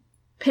doesn't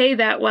pay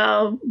that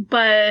well,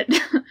 but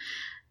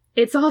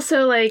it's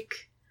also like,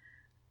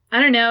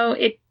 I don't know,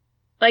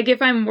 like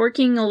if I'm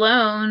working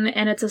alone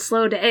and it's a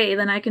slow day,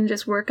 then I can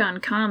just work on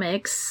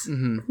comics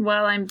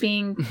while I'm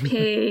being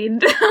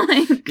paid.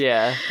 Like,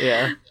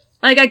 yeah.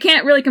 Like I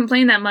can't really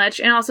complain that much.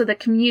 And also the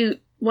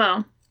commute,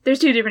 well, there's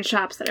 2 different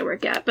shops that I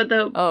work at, but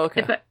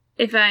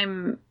if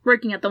I'm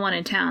working at the one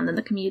in town, then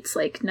the commute's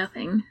like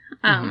nothing.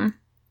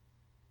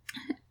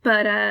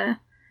 But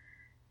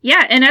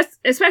yeah, and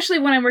especially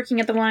when I'm working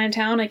at the one in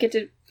town, I get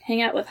to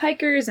hang out with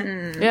hikers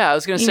and I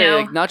was gonna say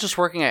like, not just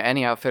working at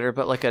any outfitter,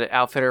 but like an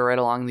outfitter right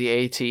along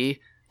the AT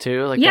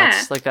too.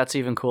 Like that's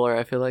even cooler.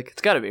 I feel like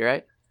it's got to be,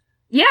 right?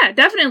 Yeah,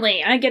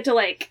 definitely. I get to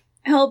like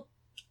help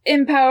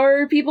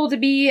empower people to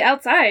be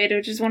outside,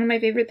 which is one of my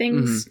favorite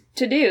things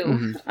to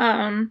do.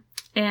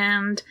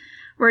 And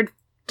we're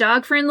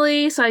dog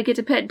friendly, so I get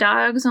to pet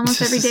dogs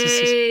almost every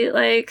day.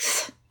 Like,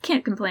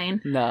 can't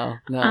complain. No.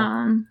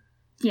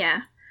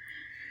 Yeah.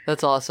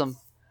 That's awesome.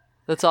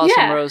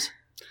 Rose.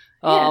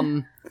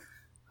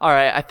 All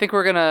right, I think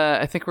we're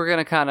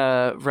gonna kind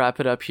of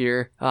wrap it up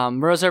here.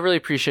 Rose, I really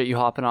appreciate you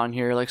hopping on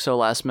here like so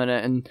last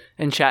minute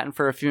and chatting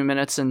for a few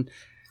minutes. And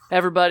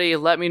everybody,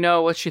 let me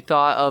know what you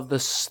thought of the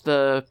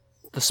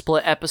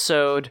split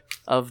episode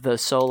of the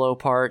solo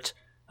part.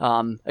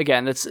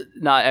 Again, it's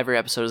not every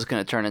episode is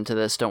going to turn into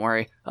this. Don't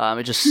worry.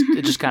 It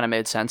just kind of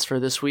made sense for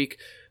this week.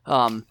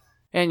 And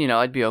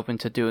I'd be open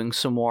to doing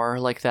some more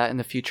like that in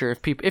the future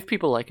if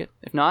people like it.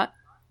 If not,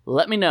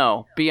 let me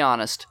know. Be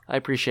honest. I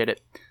appreciate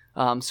it.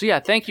 So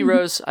yeah, thank you,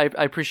 Rose. I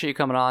appreciate you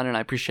coming on, and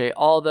I appreciate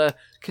all the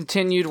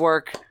continued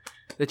work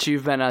that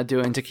you've been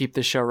doing to keep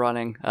this show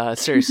running.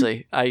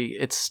 Seriously,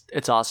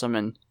 it's awesome,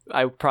 and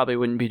I probably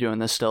wouldn't be doing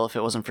this still if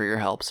it wasn't for your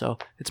help. So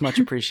it's much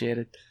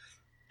appreciated.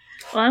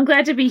 Well, I'm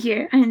glad to be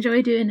here. I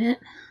enjoy doing it.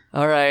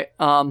 All right.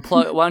 Why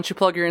don't you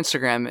plug your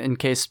Instagram in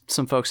case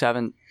some folks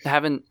haven't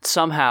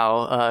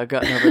somehow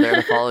gotten over there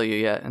to follow you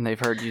yet, and they've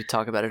heard you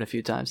talk about it a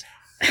few times.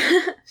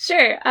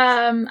 Sure.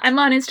 I'm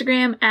on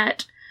Instagram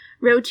at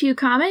Rotu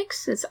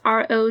Comics. It's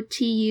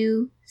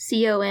ROTUCOMICS.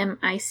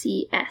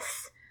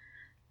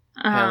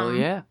 Hell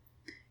yeah.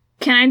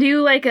 Can I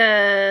do like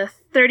a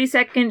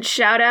 30-second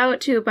shout out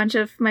to a bunch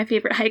of my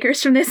favorite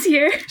hikers from this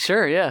year?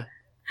 Sure, yeah.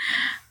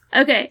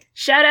 Okay,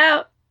 shout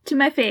out to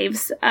my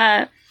faves.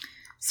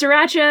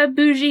 Sriracha,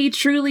 Bougie,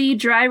 Truly,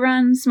 Dry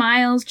Run,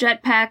 Smiles,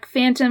 Jetpack,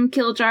 Phantom,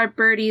 Killjar,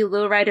 Birdie,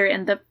 Lowrider,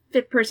 and the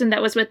 5th person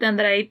that was with them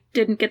that I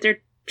didn't get their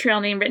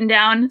trail name written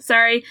down.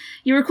 Sorry.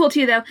 You were cool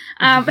too, though.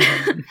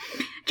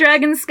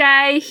 Dragon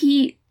Sky,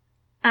 Heat,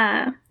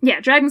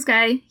 Dragon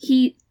Sky,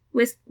 Heat,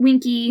 with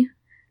Winky,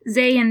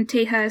 Zay and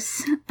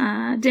Tejas,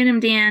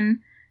 Denim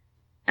Dan,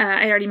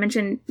 I already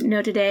mentioned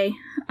No Today,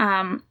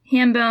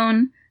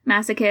 Hambone,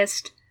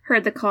 Masochist,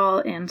 Heard the Call,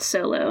 and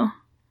Solo.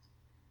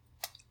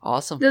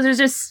 Awesome. Those are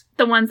just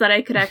the ones that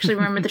I could actually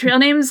remember the trail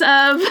names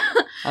of.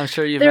 I'm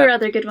sure you. There were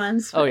other good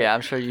ones. But... Oh yeah, I'm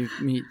sure you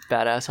meet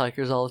badass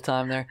hikers all the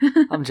time there.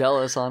 I'm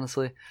jealous,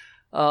 honestly.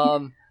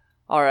 All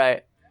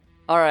right.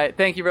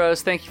 Thank you,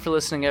 Rose. Thank you for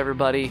listening,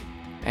 everybody.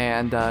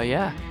 And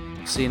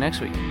see you next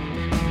week.